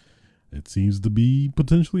it seems to be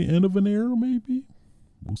potentially end of an era, maybe.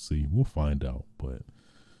 We'll see. We'll find out. But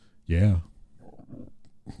yeah,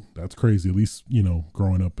 that's crazy. At least,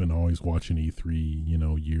 growing up and always watching E3,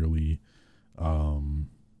 yearly,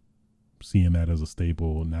 seeing that as a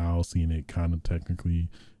staple, now seeing it kind of technically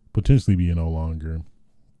potentially be no longer.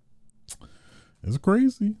 It's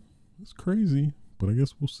crazy. It's crazy. But I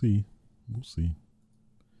guess we'll see. We'll see.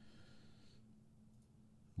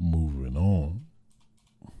 Moving on.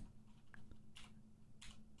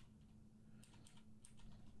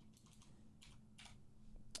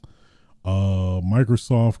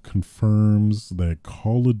 Microsoft confirms that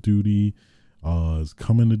Call of Duty is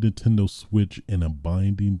coming to Nintendo Switch in a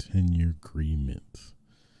binding 10-year agreement.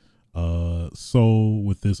 So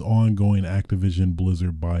with this ongoing Activision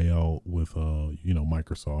Blizzard buyout with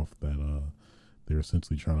Microsoft that they're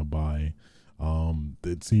essentially trying to buy,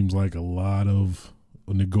 it seems like a lot of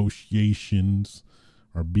negotiations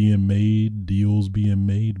are being made, deals being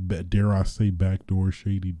made, dare I say backdoor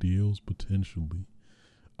shady deals potentially.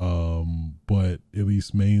 But at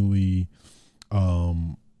least mainly,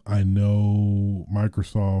 I know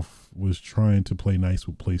Microsoft was trying to play nice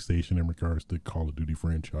with PlayStation in regards to Call of Duty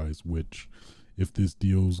franchise, which, if this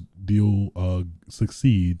deal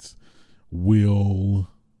succeeds, will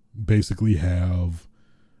basically have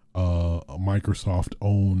a Microsoft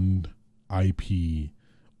owned IP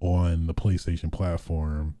on the PlayStation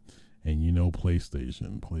platform. And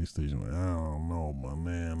PlayStation, like, I don't know, my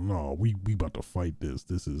man. No, we about to fight this.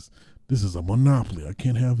 This is a monopoly. I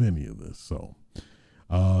can't have any of this. So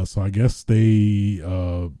I guess they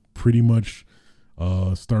pretty much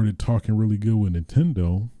started talking really good with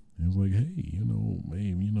Nintendo. It was like, hey,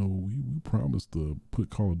 man, we promised to put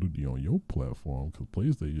Call of Duty on your platform because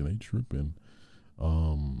PlayStation ain't tripping.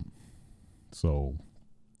 So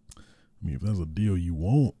I mean, if that's a deal you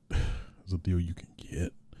want, it's a deal you can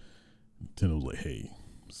get. Nintendo's like, hey,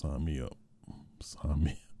 sign me up.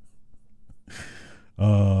 Sammy.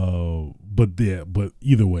 But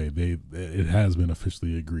either way, it has been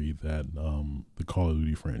officially agreed that the Call of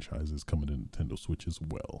Duty franchise is coming to Nintendo Switch as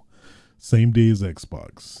well, same day as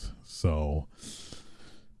Xbox. So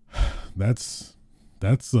that's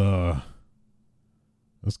gonna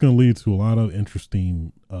lead to a lot of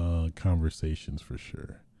interesting conversations for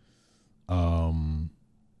sure.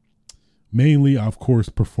 Mainly, of course,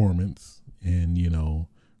 performance and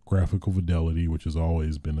graphical fidelity, which has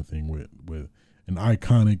always been a thing with an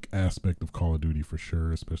iconic aspect of Call of Duty for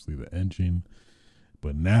sure, especially the engine.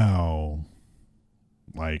 But now,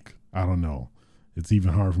 like, I don't know, it's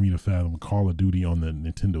even hard for me to fathom Call of Duty on the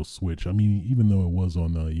Nintendo Switch. I mean, even though it was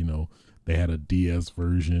on the, they had a DS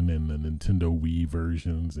version and the Nintendo Wii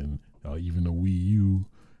versions, and even the Wii U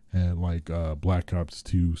had like Black Ops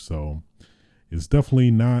 2. So it's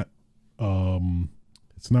definitely not,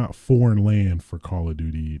 it's not foreign land for Call of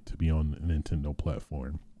Duty to be on a Nintendo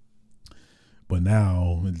platform. But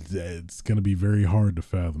now it's going to be very hard to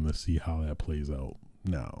fathom to see how that plays out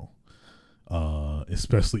now,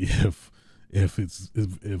 especially if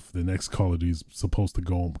the next Call of Duty is supposed to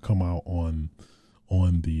come out on a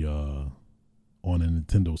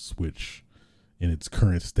Nintendo Switch in its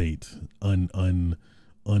current state,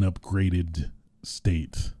 unupgraded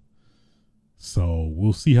state. So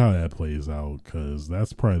we'll see how that plays out, because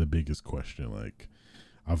that's probably the biggest question. Like,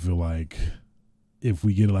 I feel like if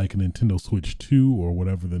we get like a Nintendo Switch 2 or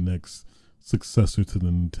whatever the next successor to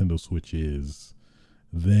the Nintendo Switch is,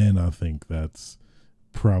 then I think that's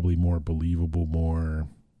probably more believable, more,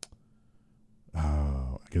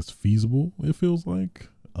 I guess, feasible, it feels like.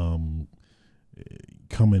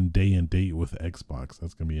 Coming day and date with Xbox,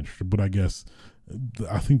 that's going to be interesting. But I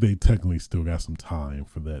think they technically still got some time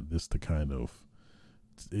for this to kind of,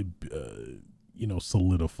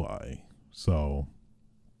 solidify. So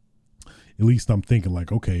at least I'm thinking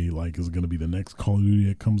like, okay, like, is it going to be the next Call of Duty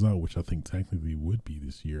that comes out, which I think technically would be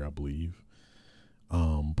this year, I believe.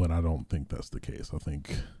 But I don't think that's the case. I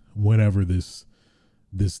think whenever this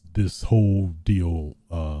whole deal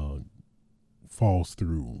falls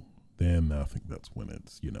through, then I think that's when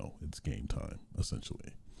it's game time,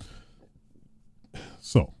 essentially.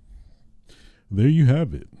 So there you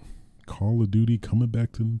have it. Call of Duty coming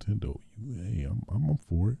back to Nintendo. Hey, I'm up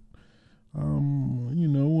for it.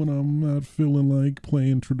 When I'm not feeling like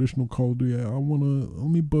playing traditional Call of Duty, let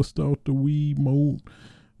me bust out the Wii mode,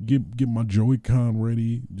 get my Joy-Con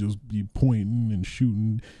ready, just be pointing and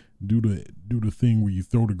shooting, do the thing where you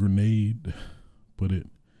throw the grenade, but it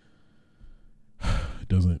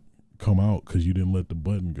doesn't come out because you didn't let the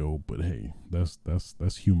button go. But hey,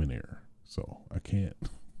 that's human error. So I can't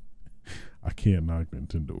knock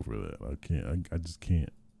Nintendo for that. I just can't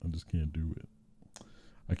do it.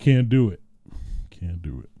 I can't do it. Can't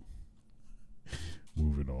do it.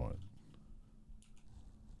 Moving on.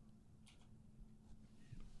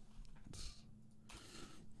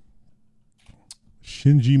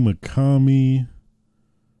 Shinji Mikami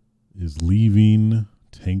is leaving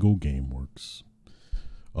Tango Gameworks.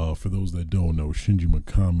 For those that don't know, Shinji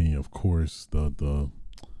Mikami, of course, the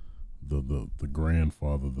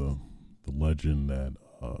grandfather, the legend that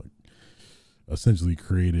essentially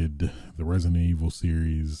created the Resident Evil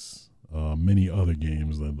series, many other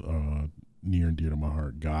games that are near and dear to my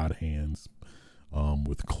heart. God Hands,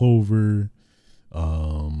 with Clover,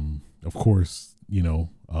 of course,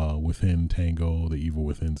 Within Tango, the Evil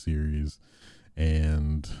Within series,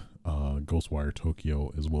 and Ghostwire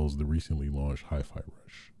Tokyo, as well as the recently launched Hi-Fi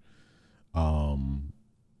Rush.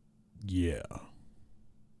 Yeah.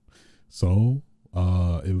 So,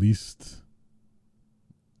 at least,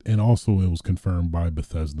 and also it was confirmed by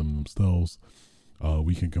Bethesda themselves.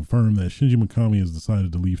 We can confirm that Shinji Mikami has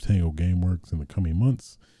decided to leave Tango Gameworks in the coming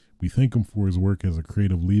months. We thank him for his work as a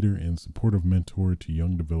creative leader and supportive mentor to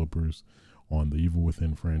young developers on the Evil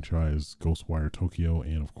Within franchise, Ghostwire Tokyo,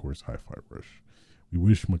 and of course Hi-Fi Rush. We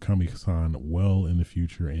wish Mikami-san well in the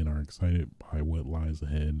future and are excited by what lies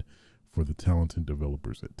ahead for the talented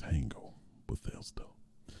developers at Tango Bethesda.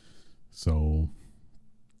 So,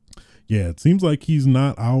 yeah, it seems like he's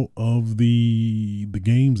not out of the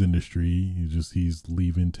games industry. He's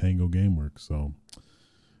leaving Tango Gameworks. So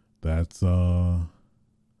that's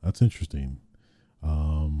interesting.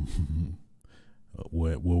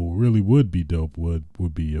 What really would be dope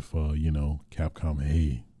would be if Capcom,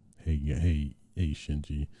 hey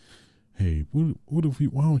Shinji, hey, what if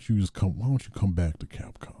why don't you come back to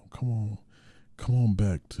Capcom? Come on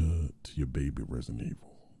back to your baby Resident Evil.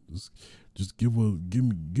 Just give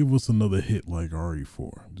us another hit like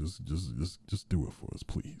RE4. Just do it for us,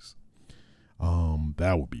 please.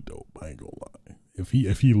 That would be dope. I ain't gonna lie. if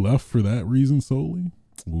he left for that reason solely,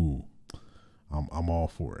 ooh, I'm all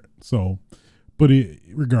for it. So, but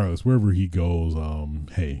regardless, wherever he goes,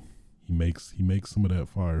 hey, he makes some of that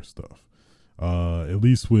fire stuff. At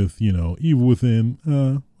least with Evil Within,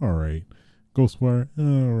 all right, Ghostwire,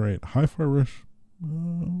 all right, Hi-Fi Rush, all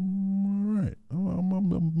right,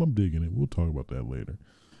 I'm digging it. We'll talk about that later.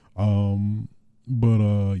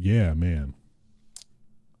 But yeah, man,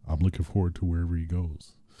 I'm looking forward to wherever he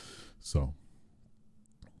goes. So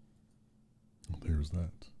there's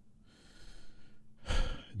that.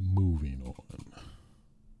 Moving on.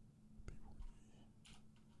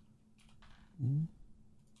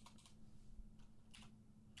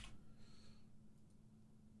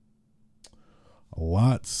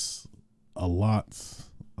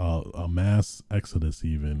 A mass exodus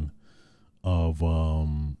even of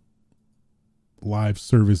live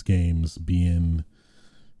service games being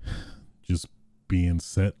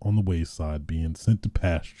set on the wayside, being sent to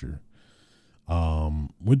pasture,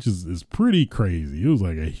 which is pretty crazy. It was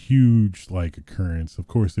like a huge occurrence. Of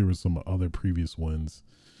course, there were some other previous ones.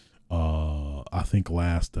 I think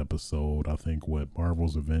last episode,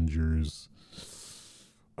 Marvel's Avengers,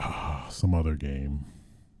 some other game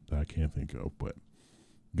that I can't think of, but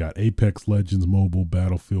got Apex Legends Mobile,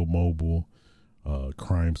 Battlefield Mobile,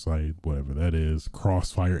 Crime Site, whatever that is,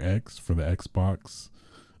 Crossfire X for the Xbox.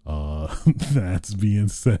 That's being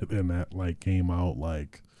set, and that came out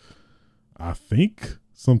I think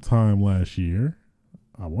sometime last year,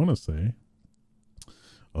 I want to say.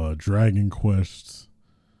 Dragon Quest,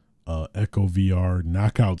 Echo VR,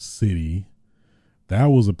 Knockout City. That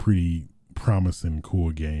was a pretty promising,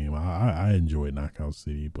 cool game. I enjoyed Knockout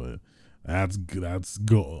City, but that's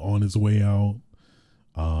on its way out.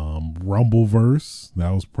 Rumbleverse, that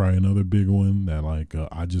was probably another big one that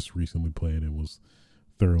I just recently played and was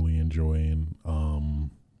thoroughly enjoying.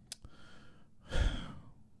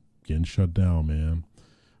 Getting shut down, man.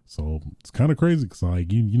 So it's kind of crazy because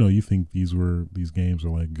you think these games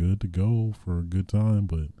are good to go for a good time,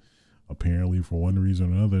 but apparently for one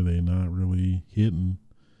reason or another they're not really hitting,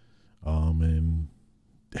 and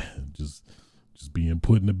just being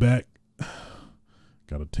put in the back.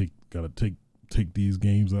 Gotta take these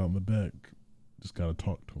games out in the back. Just gotta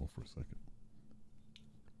talk to them for a second.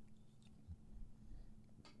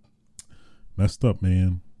 Messed up,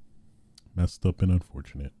 man. Messed up and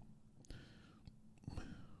unfortunate.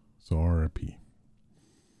 So RIP.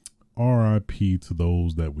 RIP to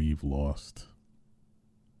those that we've lost.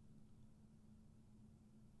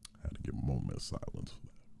 I had to give a moment of silence for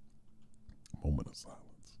that. Moment of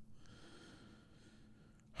silence.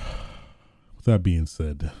 With that being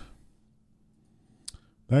said,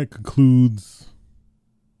 that concludes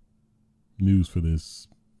news for this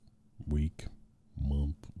week,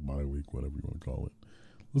 month, bi-week, whatever you want to call it.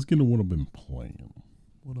 Let's get into what I've been playing.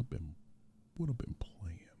 What I've been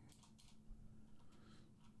playing.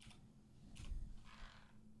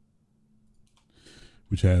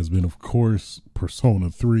 Which has been, of course,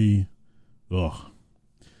 Persona 3. Ugh.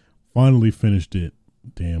 Finally finished it.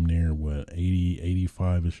 Damn near, 80,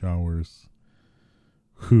 85-ish hours.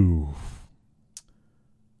 Whew.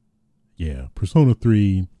 Yeah, Persona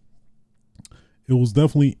 3. It was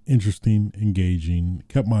definitely interesting, engaging.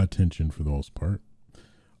 Kept my attention for the most part.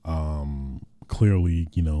 Clearly,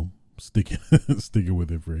 sticking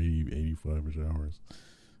with it for 80, 85-ish hours.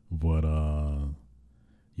 But,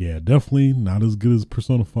 yeah, definitely not as good as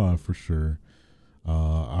Persona 5 for sure.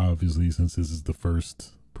 Obviously, since this is the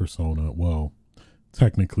first Persona, well,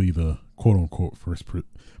 technically the quote-unquote first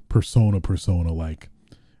Persona,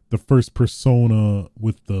 the first Persona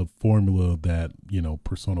with the formula that,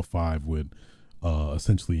 Persona 5 would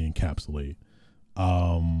essentially encapsulate.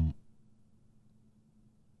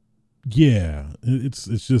 Yeah,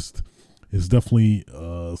 it's definitely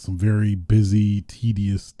some very busy,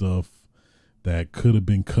 tedious stuff that could have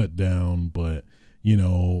been cut down, but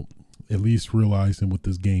at least realizing what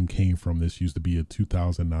this game came from. This used to be a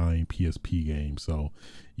 2009 PSP game, so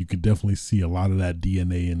you could definitely see a lot of that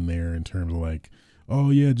DNA in there in terms of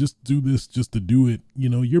oh yeah, just do this just to do it.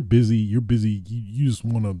 You're busy. You just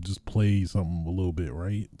want to just play something a little bit,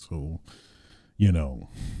 right? So,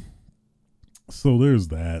 so there's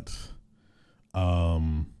that.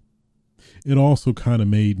 It also kind of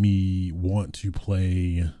made me want to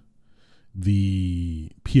play the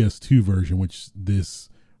PS2 version, which this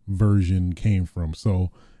version came from. So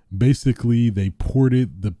basically they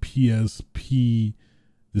ported the PSP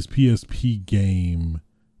game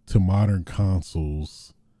to modern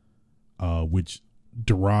consoles, which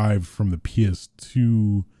derived from the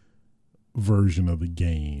PS2 version of the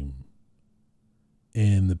game.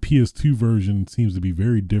 and the PS2 version seems to be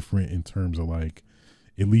very different in terms of like,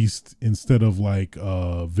 at least instead of like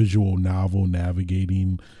visual novel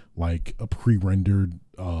navigating like a pre-rendered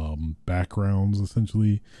backgrounds,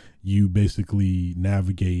 essentially you basically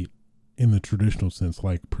navigate in the traditional sense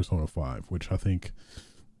like Persona 5, which I think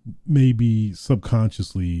maybe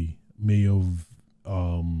subconsciously may have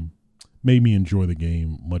made me enjoy the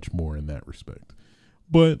game much more in that respect.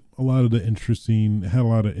 But a lot of the had a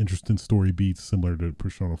lot of interesting story beats similar to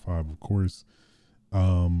Persona 5, of course,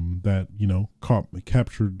 that, you know,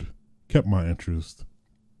 kept my interest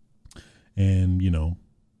and, you know,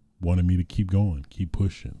 wanted me to keep going, keep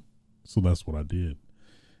pushing. So that's what I did.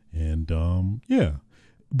 And, yeah,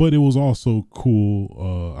 but it was also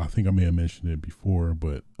cool. I think I may have mentioned it before,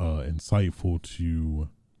 but, insightful to,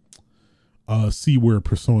 see where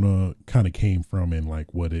Persona kind of came from and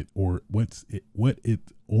like what its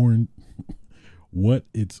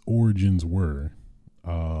origins were,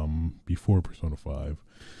 before Persona 5,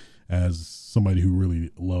 as somebody who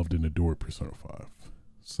really loved and adored Persona 5.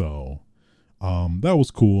 So, that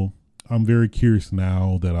was cool. I'm very curious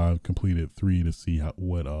now that I've completed 3 to see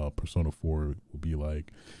what Persona 4 will be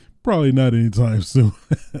like. Probably not anytime soon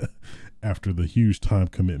after the huge time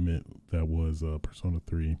commitment that was Persona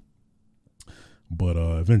 3. But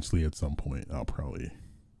eventually at some point I'll probably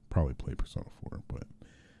play Persona 4, but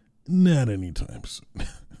not anytime soon.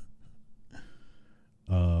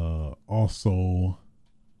 Also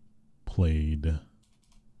played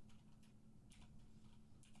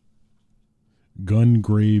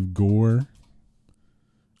Gungrave Gore.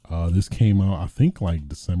 This came out I think like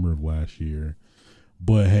December of last year.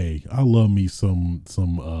 But hey, I love me some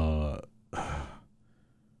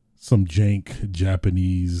jank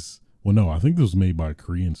Japanese. Well, no, I think this was made by a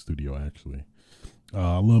Korean studio actually.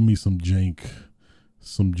 I love me some jank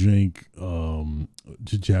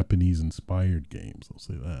Japanese inspired games. I'll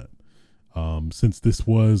say that. Since this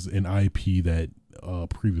was an IP that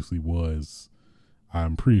previously was,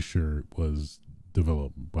 I'm pretty sure it was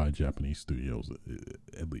developed by Japanese studios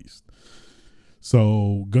at least.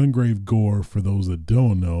 So Gungrave Gore, for those that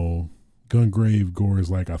don't know, Gungrave Gore is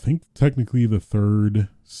like, I think technically the third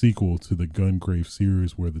sequel to the Gungrave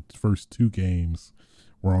series, where the first 2 games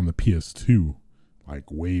were on the PS2, like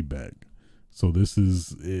way back. So this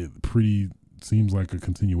is seems like a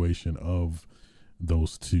continuation of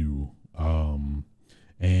those 2.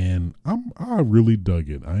 And I really dug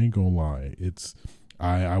it. I ain't gonna lie.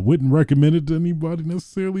 I wouldn't recommend it to anybody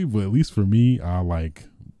necessarily, but at least for me, I like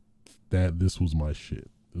that. This was my shit.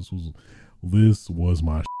 This was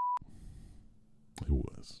my shit.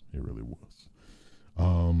 It really was.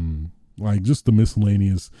 Like just the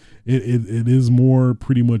miscellaneous, it is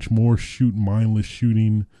pretty much more mindless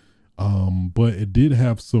shooting. But it did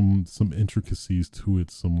have some intricacies to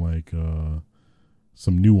it, some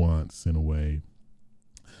nuance in a way.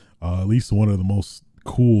 At least one of the most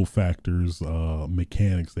cool factors,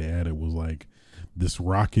 mechanics they added was like this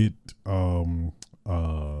rocket, what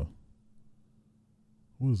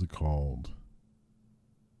is it called?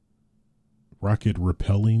 Rocket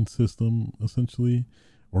repelling system, essentially,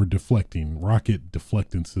 or rocket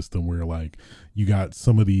deflecting system, where like you got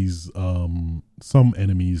some of these some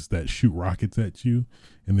enemies that shoot rockets at you,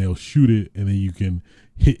 and they'll shoot it, and then you can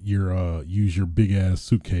hit use your big ass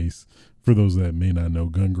suitcase. For those that may not know,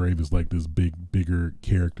 Gungrave is like this bigger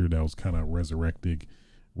character that was kind of resurrected,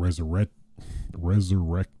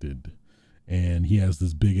 and he has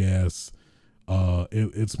this big ass.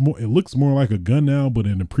 It looks more like a gun now, but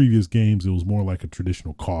in the previous games, it was more like a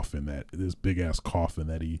traditional coffin, this big ass coffin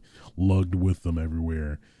that he lugged with him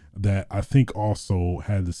everywhere. That I think also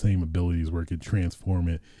had the same abilities where it could transform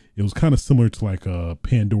it. It was kind of similar to like a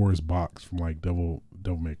Pandora's box from like Devil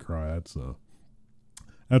May Cry.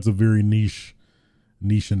 That's a very niche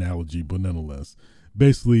analogy, but nonetheless,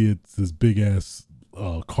 basically it's this big ass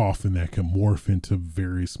coffin that can morph into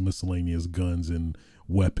various miscellaneous guns and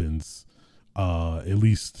weapons. At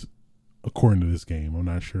least according to this game. I'm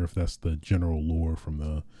not sure if that's the general lore from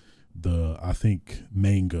the I think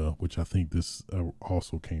manga, which I think this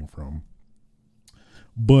also came from.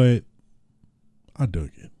 But I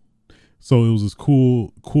dug it. So it was this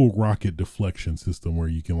cool rocket deflection system where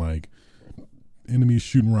you can like enemies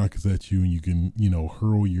shooting rockets at you, and you can,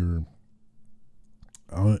 hurl your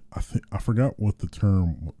I forgot what the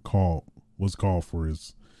term was called for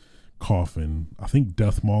his coffin. I think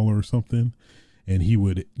Death Mauler or something. And he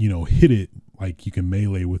would, hit it like you can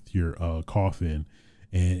melee with your coffin,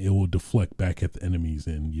 and it will deflect back at the enemies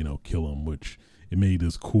and, kill them, which it made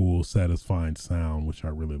this cool, satisfying sound, which I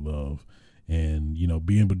really love. and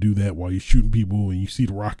being able to do that while you're shooting people and you see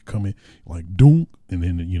the rocket coming, like doom, and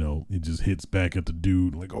then it just hits back at the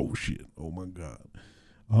dude, like, oh shit, oh my god.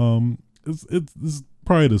 It's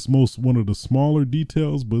probably one of the smaller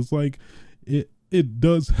details, but it's like it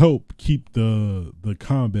does help keep the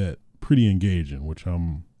combat pretty engaging, which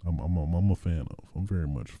I'm a fan of. I'm very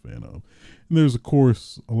much a fan of. And there's of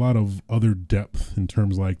course a lot of other depth in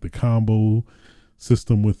terms of like the combo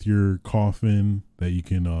system with your coffin, that you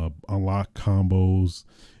can unlock combos.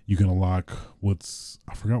 You can unlock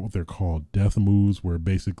I forgot what they're called, death moves, where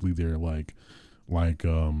basically they're like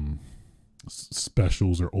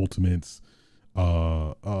specials or ultimates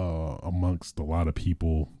amongst a lot of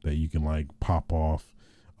people that you can like pop off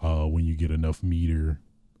when you get enough meter.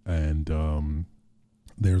 And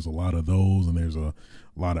there's a lot of those, and there's a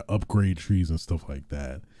lot of upgrade trees and stuff like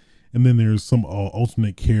that. And then there's some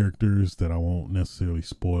alternate characters that I won't necessarily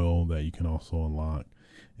spoil that you can also unlock.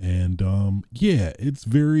 And yeah, it's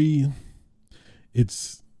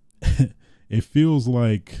it feels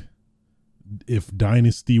like if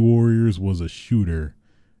Dynasty Warriors was a shooter,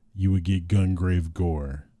 you would get Gungrave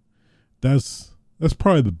Gore. That's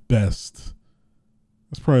probably the best.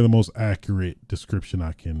 That's probably the most accurate description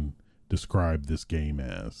I can describe this game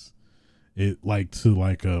as. It I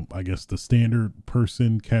guess the standard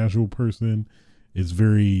person, casual person, is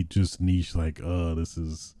very just niche, like this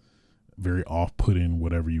is very off-putting,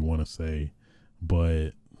 whatever you want to say,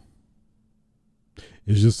 but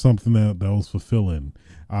it's just something that was fulfilling.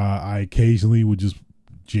 I occasionally would just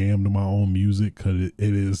jam to my own music, because it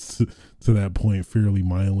is to that point fairly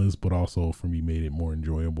mindless, but also for me made it more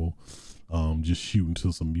enjoyable. Just shooting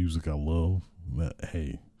to some music I love.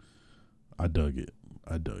 Hey, I dug it.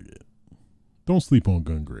 Don't sleep on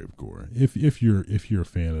Gungrave Gore if you're a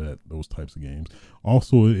fan of those types of games.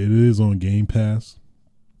 Also, it is on Game Pass.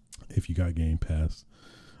 If you got Game Pass,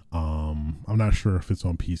 I'm not sure if it's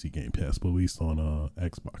on PC Game Pass, but at least on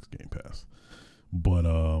Xbox Game Pass. But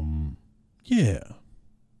yeah,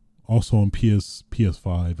 also on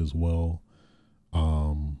PS5 as well.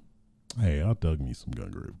 Hey, I dug me some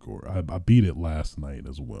Gungrave Gore. I beat it last night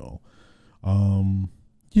as well.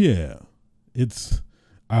 Yeah, it's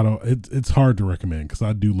hard to recommend, because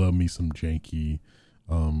I do love me some janky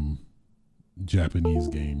Japanese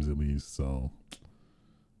games, at least. So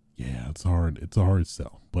yeah, it's a hard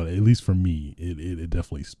sell, but at least for me, it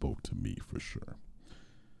definitely spoke to me for sure.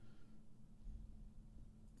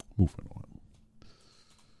 Moving on.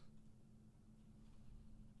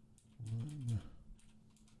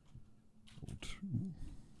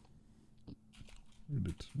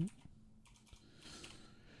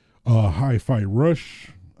 Hi-Fi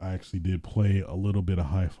Rush. I actually did play a little bit of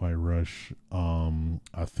Hi-Fi Rush.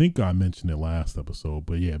 I think I mentioned it last episode,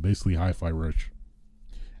 but yeah, basically Hi-Fi Rush,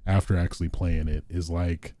 after actually playing it, is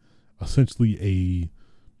like essentially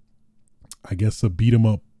I guess a beat 'em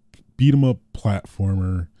up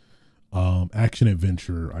platformer, action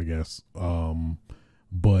adventure, I guess.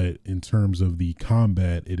 But in terms of the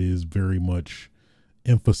combat, it is very much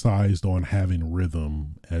emphasized on having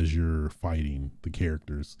rhythm as you're fighting the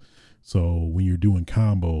characters. So when you're doing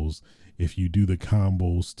combos, if you do the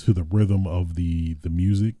combos to the rhythm of the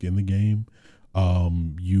music in the game,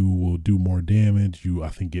 you will do more damage. I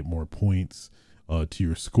think get more points to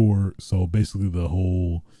your score. So basically the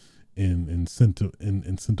whole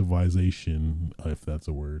incentivization, if that's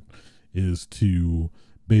a word, is to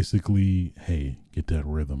basically, hey, get that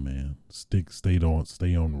rhythm, man. Stay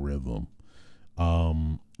on rhythm.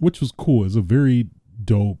 Which was cool. It's a very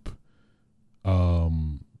dope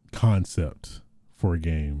concept for a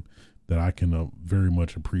game that I can very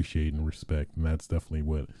much appreciate and respect, and that's definitely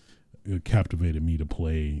what captivated me to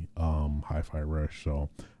play Hi-Fi Rush. So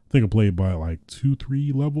I think I played by like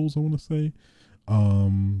 2-3 levels, I want to say.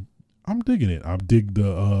 I'm digging it. I dig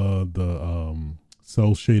the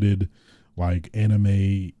cell shaded like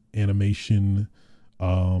animation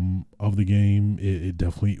of the game. It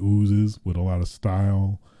definitely oozes with a lot of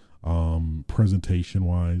style, presentation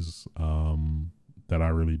wise, that I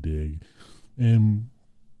really dig. And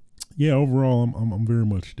yeah, overall I'm very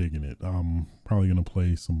much digging it. I'm probably gonna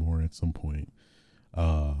play some more at some point,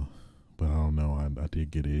 but I don't know. I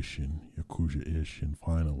did get Yakuza and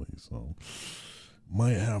finally, so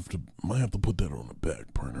might have to put that on the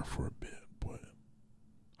back burner for a bit. But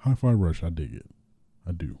Hi-Fi Rush, I dig it.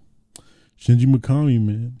 I do. Shinji Mikami,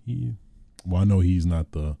 man, I know he's not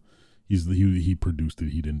he produced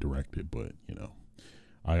it, he didn't direct it, but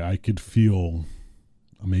I could feel,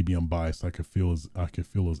 maybe I'm biased, I could feel his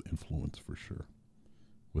influence for sure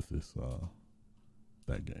with this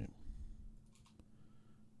that game.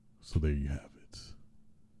 So there you have it.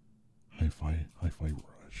 Hi-Fi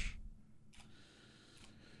Rush.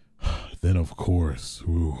 then of course,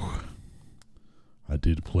 I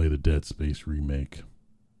did play the Dead Space remake.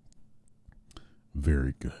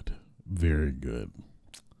 Very good. Very good.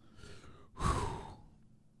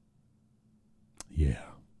 Yeah.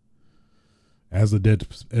 As a Dead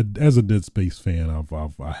Space fan,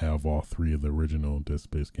 I have all three of the original Dead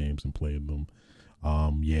Space games and played them.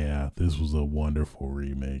 Yeah, this was a wonderful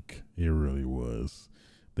remake. It really was.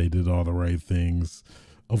 They did all the right things.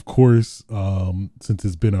 Of course, since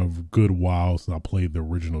it's been a good while since I played the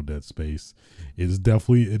original Dead Space, it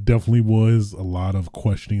definitely was a lot of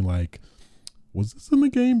questioning. Like, was this in the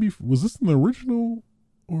game? Was this in the original?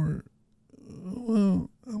 Or, well,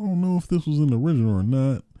 I don't know if this was in the original or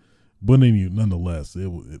not. But nonetheless,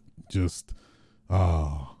 it just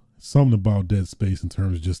something about Dead Space in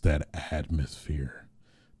terms of just that atmosphere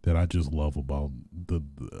that I just love about the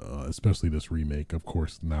especially this remake. Of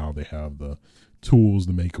course, now they have the tools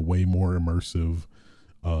to make a way more immersive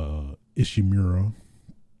Ishimura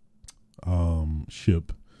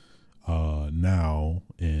ship now,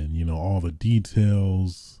 and all the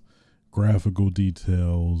details, graphical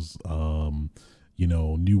details,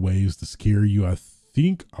 new ways to scare you. I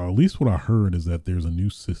think, or at least what I heard, is that there's a new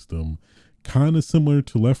system kind of similar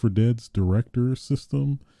to Left 4 Dead's director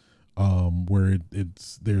system, where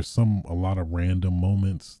there's a lot of random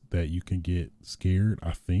moments that you can get scared.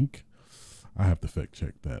 I think I have to fact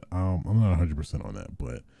check that. I'm not 100% on that,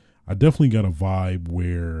 but I definitely got a vibe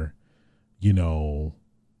where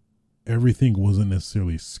everything wasn't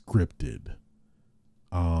necessarily scripted.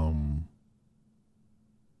 But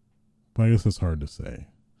I guess it's hard to say.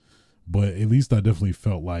 But at least I definitely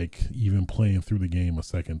felt like, even playing through the game a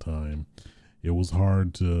second time, it was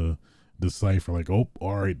hard to decipher, like, oh,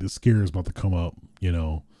 all right, this scare is about to come up. It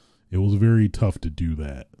was very tough to do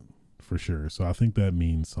that, for sure. So I think that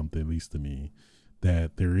means something, at least to me,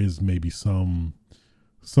 that there is maybe some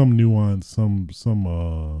nuance, some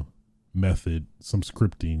method, some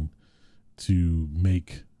scripting to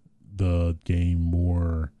make the game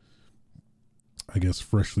more, I guess,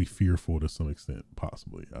 freshly fearful to some extent,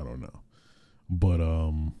 possibly. I don't know. But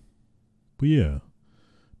yeah,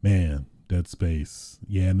 man, Dead Space.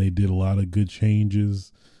 Yeah, and they did a lot of good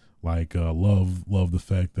changes. Like, love the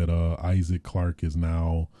fact that Isaac Clarke is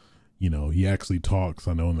now, he actually talks.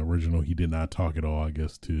 I know in the original he did not talk at all, I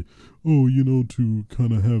guess, to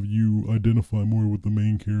kind of have you identify more with the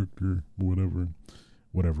main character, whatever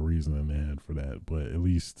reason they had for that. But at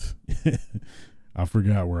least I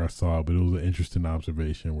forgot where I saw it, but it was an interesting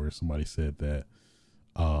observation where somebody said that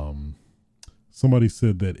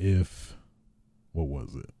if, what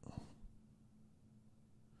was it?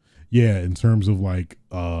 Yeah, in terms of like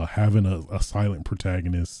having a silent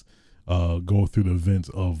protagonist go through the events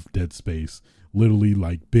of Dead Space, literally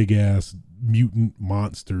like big ass mutant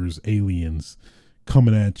monsters, aliens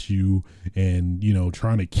coming at you and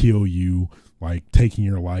trying to kill you, like taking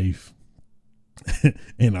your life.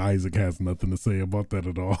 And Isaac has nothing to say about that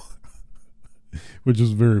at all. Which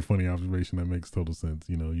is a very funny observation that makes total sense.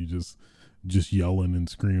 You just yelling and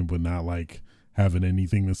screaming, but not like having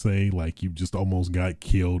anything to say. Like, you just almost got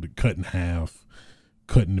killed, cut in half,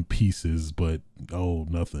 cut into pieces, but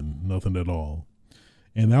nothing at all.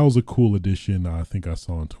 And that was a cool addition. I think I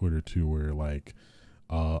saw on Twitter too, where like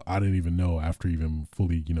I didn't even know, after even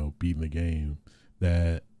fully beating the game,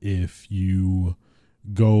 that if you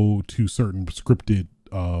go to certain scripted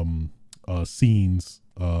scenes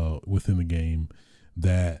within the game,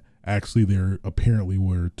 that actually there apparently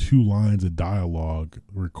were 2 lines of dialogue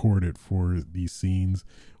recorded for these scenes.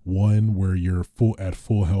 One where you're at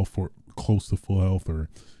full health or close to full health or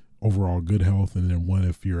overall good health, and then one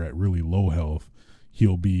if you're at really low health.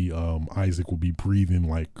 He'll be Isaac will be breathing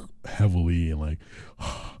like heavily and like,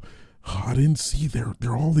 oh, I didn't see there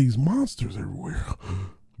are all these monsters everywhere.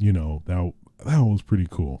 That was pretty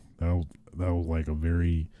cool. That was like a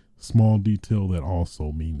very small detail that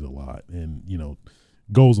also means a lot, and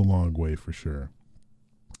goes a long way for sure.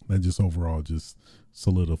 That just overall just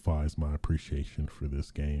solidifies my appreciation for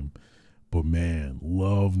this game. But man,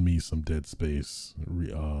 love me some Dead Space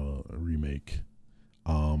remake.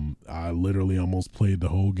 I literally almost played the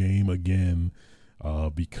whole game again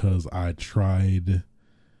because I tried.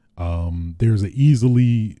 There's an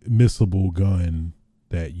easily missable gun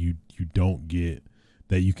that you don't get,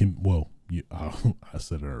 that you can, I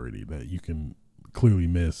said it already, that you can clearly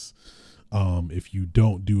miss if you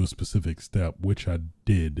don't do a specific step, which I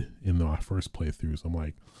did in my first playthrough. So I'm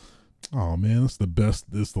like, oh man, it's the best.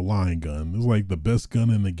 It's the line gun. It's like the best gun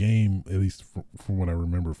in the game, at least from what I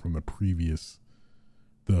remember from the previous,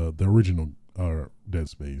 the original Dead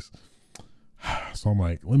Space. So I'm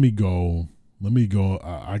like, let me go let me go.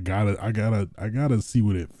 I gotta see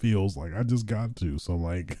what it feels like. I just got to. So I'm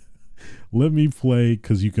like, let me play,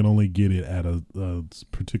 because you can only get it at a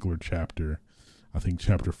particular chapter. I think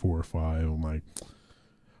chapter 4 or 5. I'm like,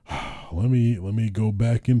 let me go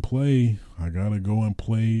back and play. I gotta go and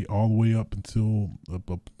play all the way up until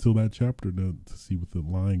that chapter to see what the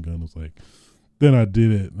line gun was like. Then I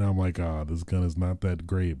did it, and I'm like, this gun is not that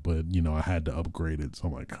great, but I had to upgrade it. So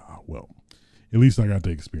I'm like, well, at least I got to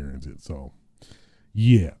experience it. So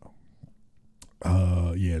yeah.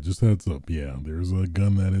 Just heads up. Yeah, there's a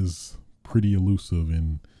gun that is pretty elusive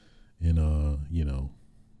in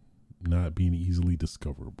not being easily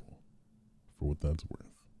discoverable, for what that's worth.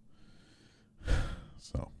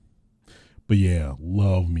 So, but yeah,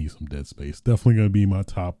 love me some Dead Space. Definitely gonna be my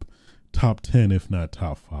top 10, if not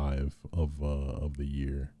top 5 of the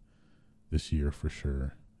year, this year for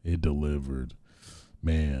sure. It delivered,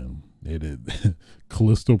 man. It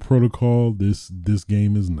Callisto Protocol. This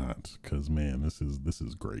game is not, because man, this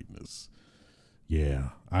is greatness. Yeah,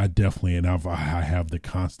 I definitely, and I have the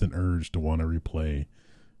constant urge to want to replay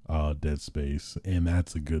Dead Space, and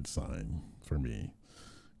that's a good sign for me,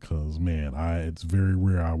 because man, it's very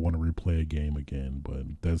rare I want to replay a game again,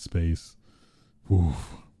 but Dead Space,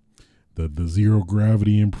 oof, the zero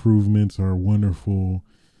gravity improvements are wonderful.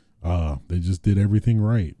 They just did everything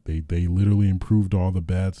right. They literally improved all the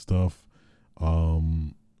bad stuff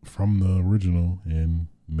from the original and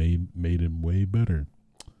made it way better.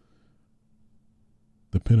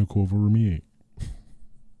 The pinnacle of a remake.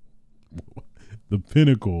 The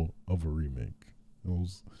pinnacle of a remake. I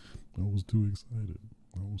was too excited.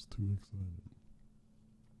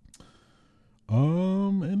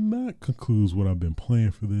 And that concludes what I've been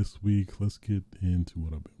playing for this week. Let's get into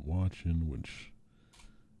what I've been watching, which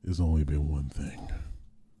has only been one thing.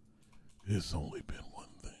 It's only been one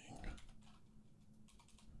thing.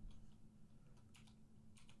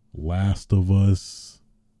 Last of Us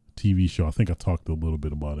TV show. I think I talked a little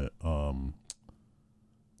bit about it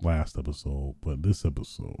last episode, but this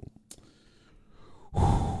episode, a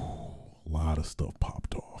lot of stuff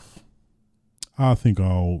popped off. I think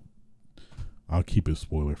I'll keep it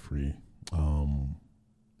spoiler free,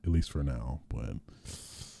 at least for now. But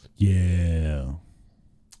yeah,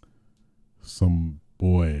 it's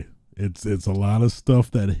a lot of stuff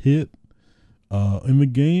that hit in the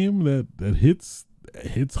game that hits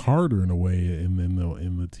harder in a way in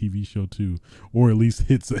the TV show too, or at least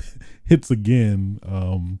hits again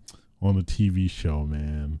on the TV show.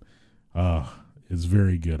 Man, it's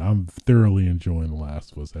very good. I'm thoroughly enjoying The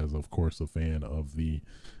Last of Us, as of course a fan of the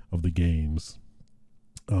games.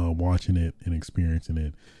 Watching it and experiencing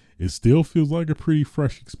it, it still feels like a pretty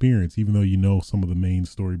fresh experience, even though some of the main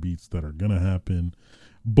story beats that are gonna happen.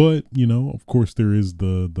 But of course, there is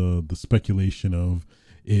the speculation of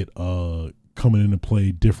it coming into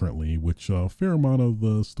play differently, which a fair amount of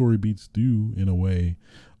the story beats do in a way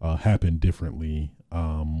happen differently,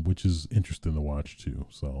 which is interesting to watch too.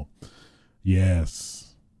 So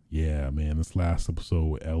yes, yeah, man, this last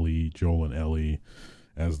episode, Joel and Ellie,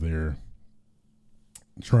 as they're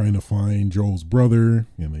trying to find Joel's brother,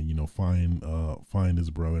 and then find his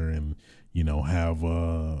brother, and have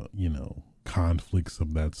conflicts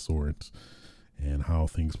of that sort, and how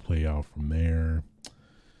things play out from there.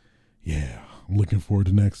 Yeah, I'm looking forward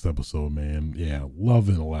to next episode, man. Yeah,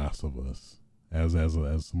 loving The Last of Us. As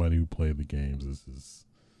somebody who played the games,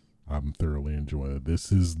 I'm thoroughly enjoying it.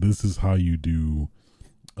 This is how you do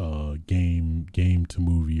game to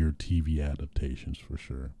movie or TV adaptations for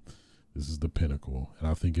sure. This is the pinnacle, and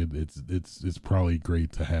I think it's probably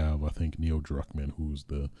great to have. I think Neil Druckmann, who's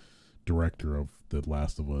the director of The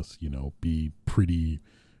Last of Us, be pretty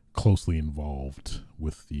closely involved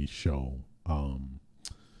with the show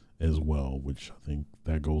as well, which I think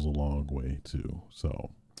that goes a long way too.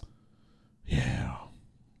 So yeah,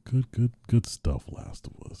 good stuff. Last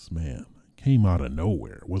of Us, man, came out of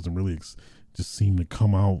nowhere. It wasn't really just seemed to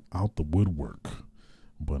come out the woodwork,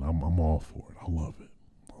 but I'm all for it. I love it.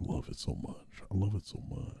 I love it so much.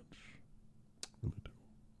 Really do.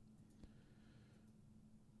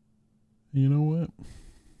 And you know what?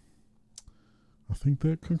 I think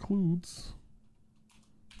that concludes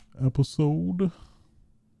episode.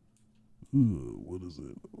 What is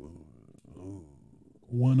it?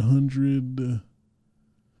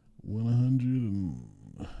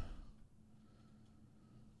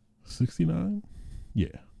 169? Yeah.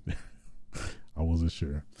 I wasn't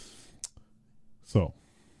sure. So,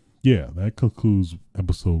 yeah, that concludes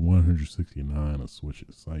episode 169 of Switch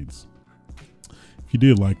It Sights. If you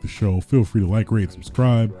did like the show, feel free to like, rate,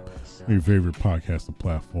 subscribe on your favorite podcasting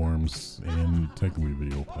platforms and technically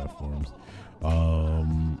video platforms.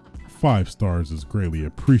 5 stars is greatly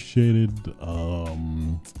appreciated.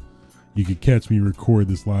 You can catch me record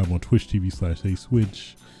this live on Twitch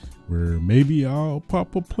TV/HeySwitch, where maybe I'll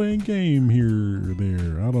pop up playing game here or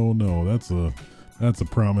there. I don't know. That's a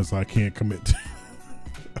promise I can't commit to.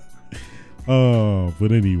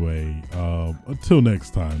 But anyway, until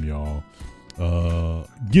next time, y'all.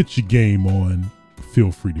 Get your game on.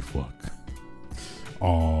 Feel free to fuck.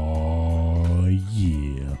 Aw,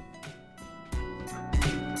 yeah.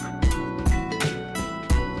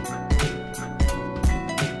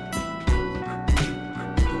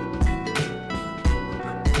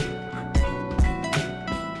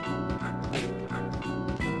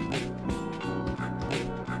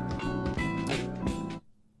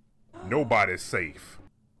 Nobody's safe.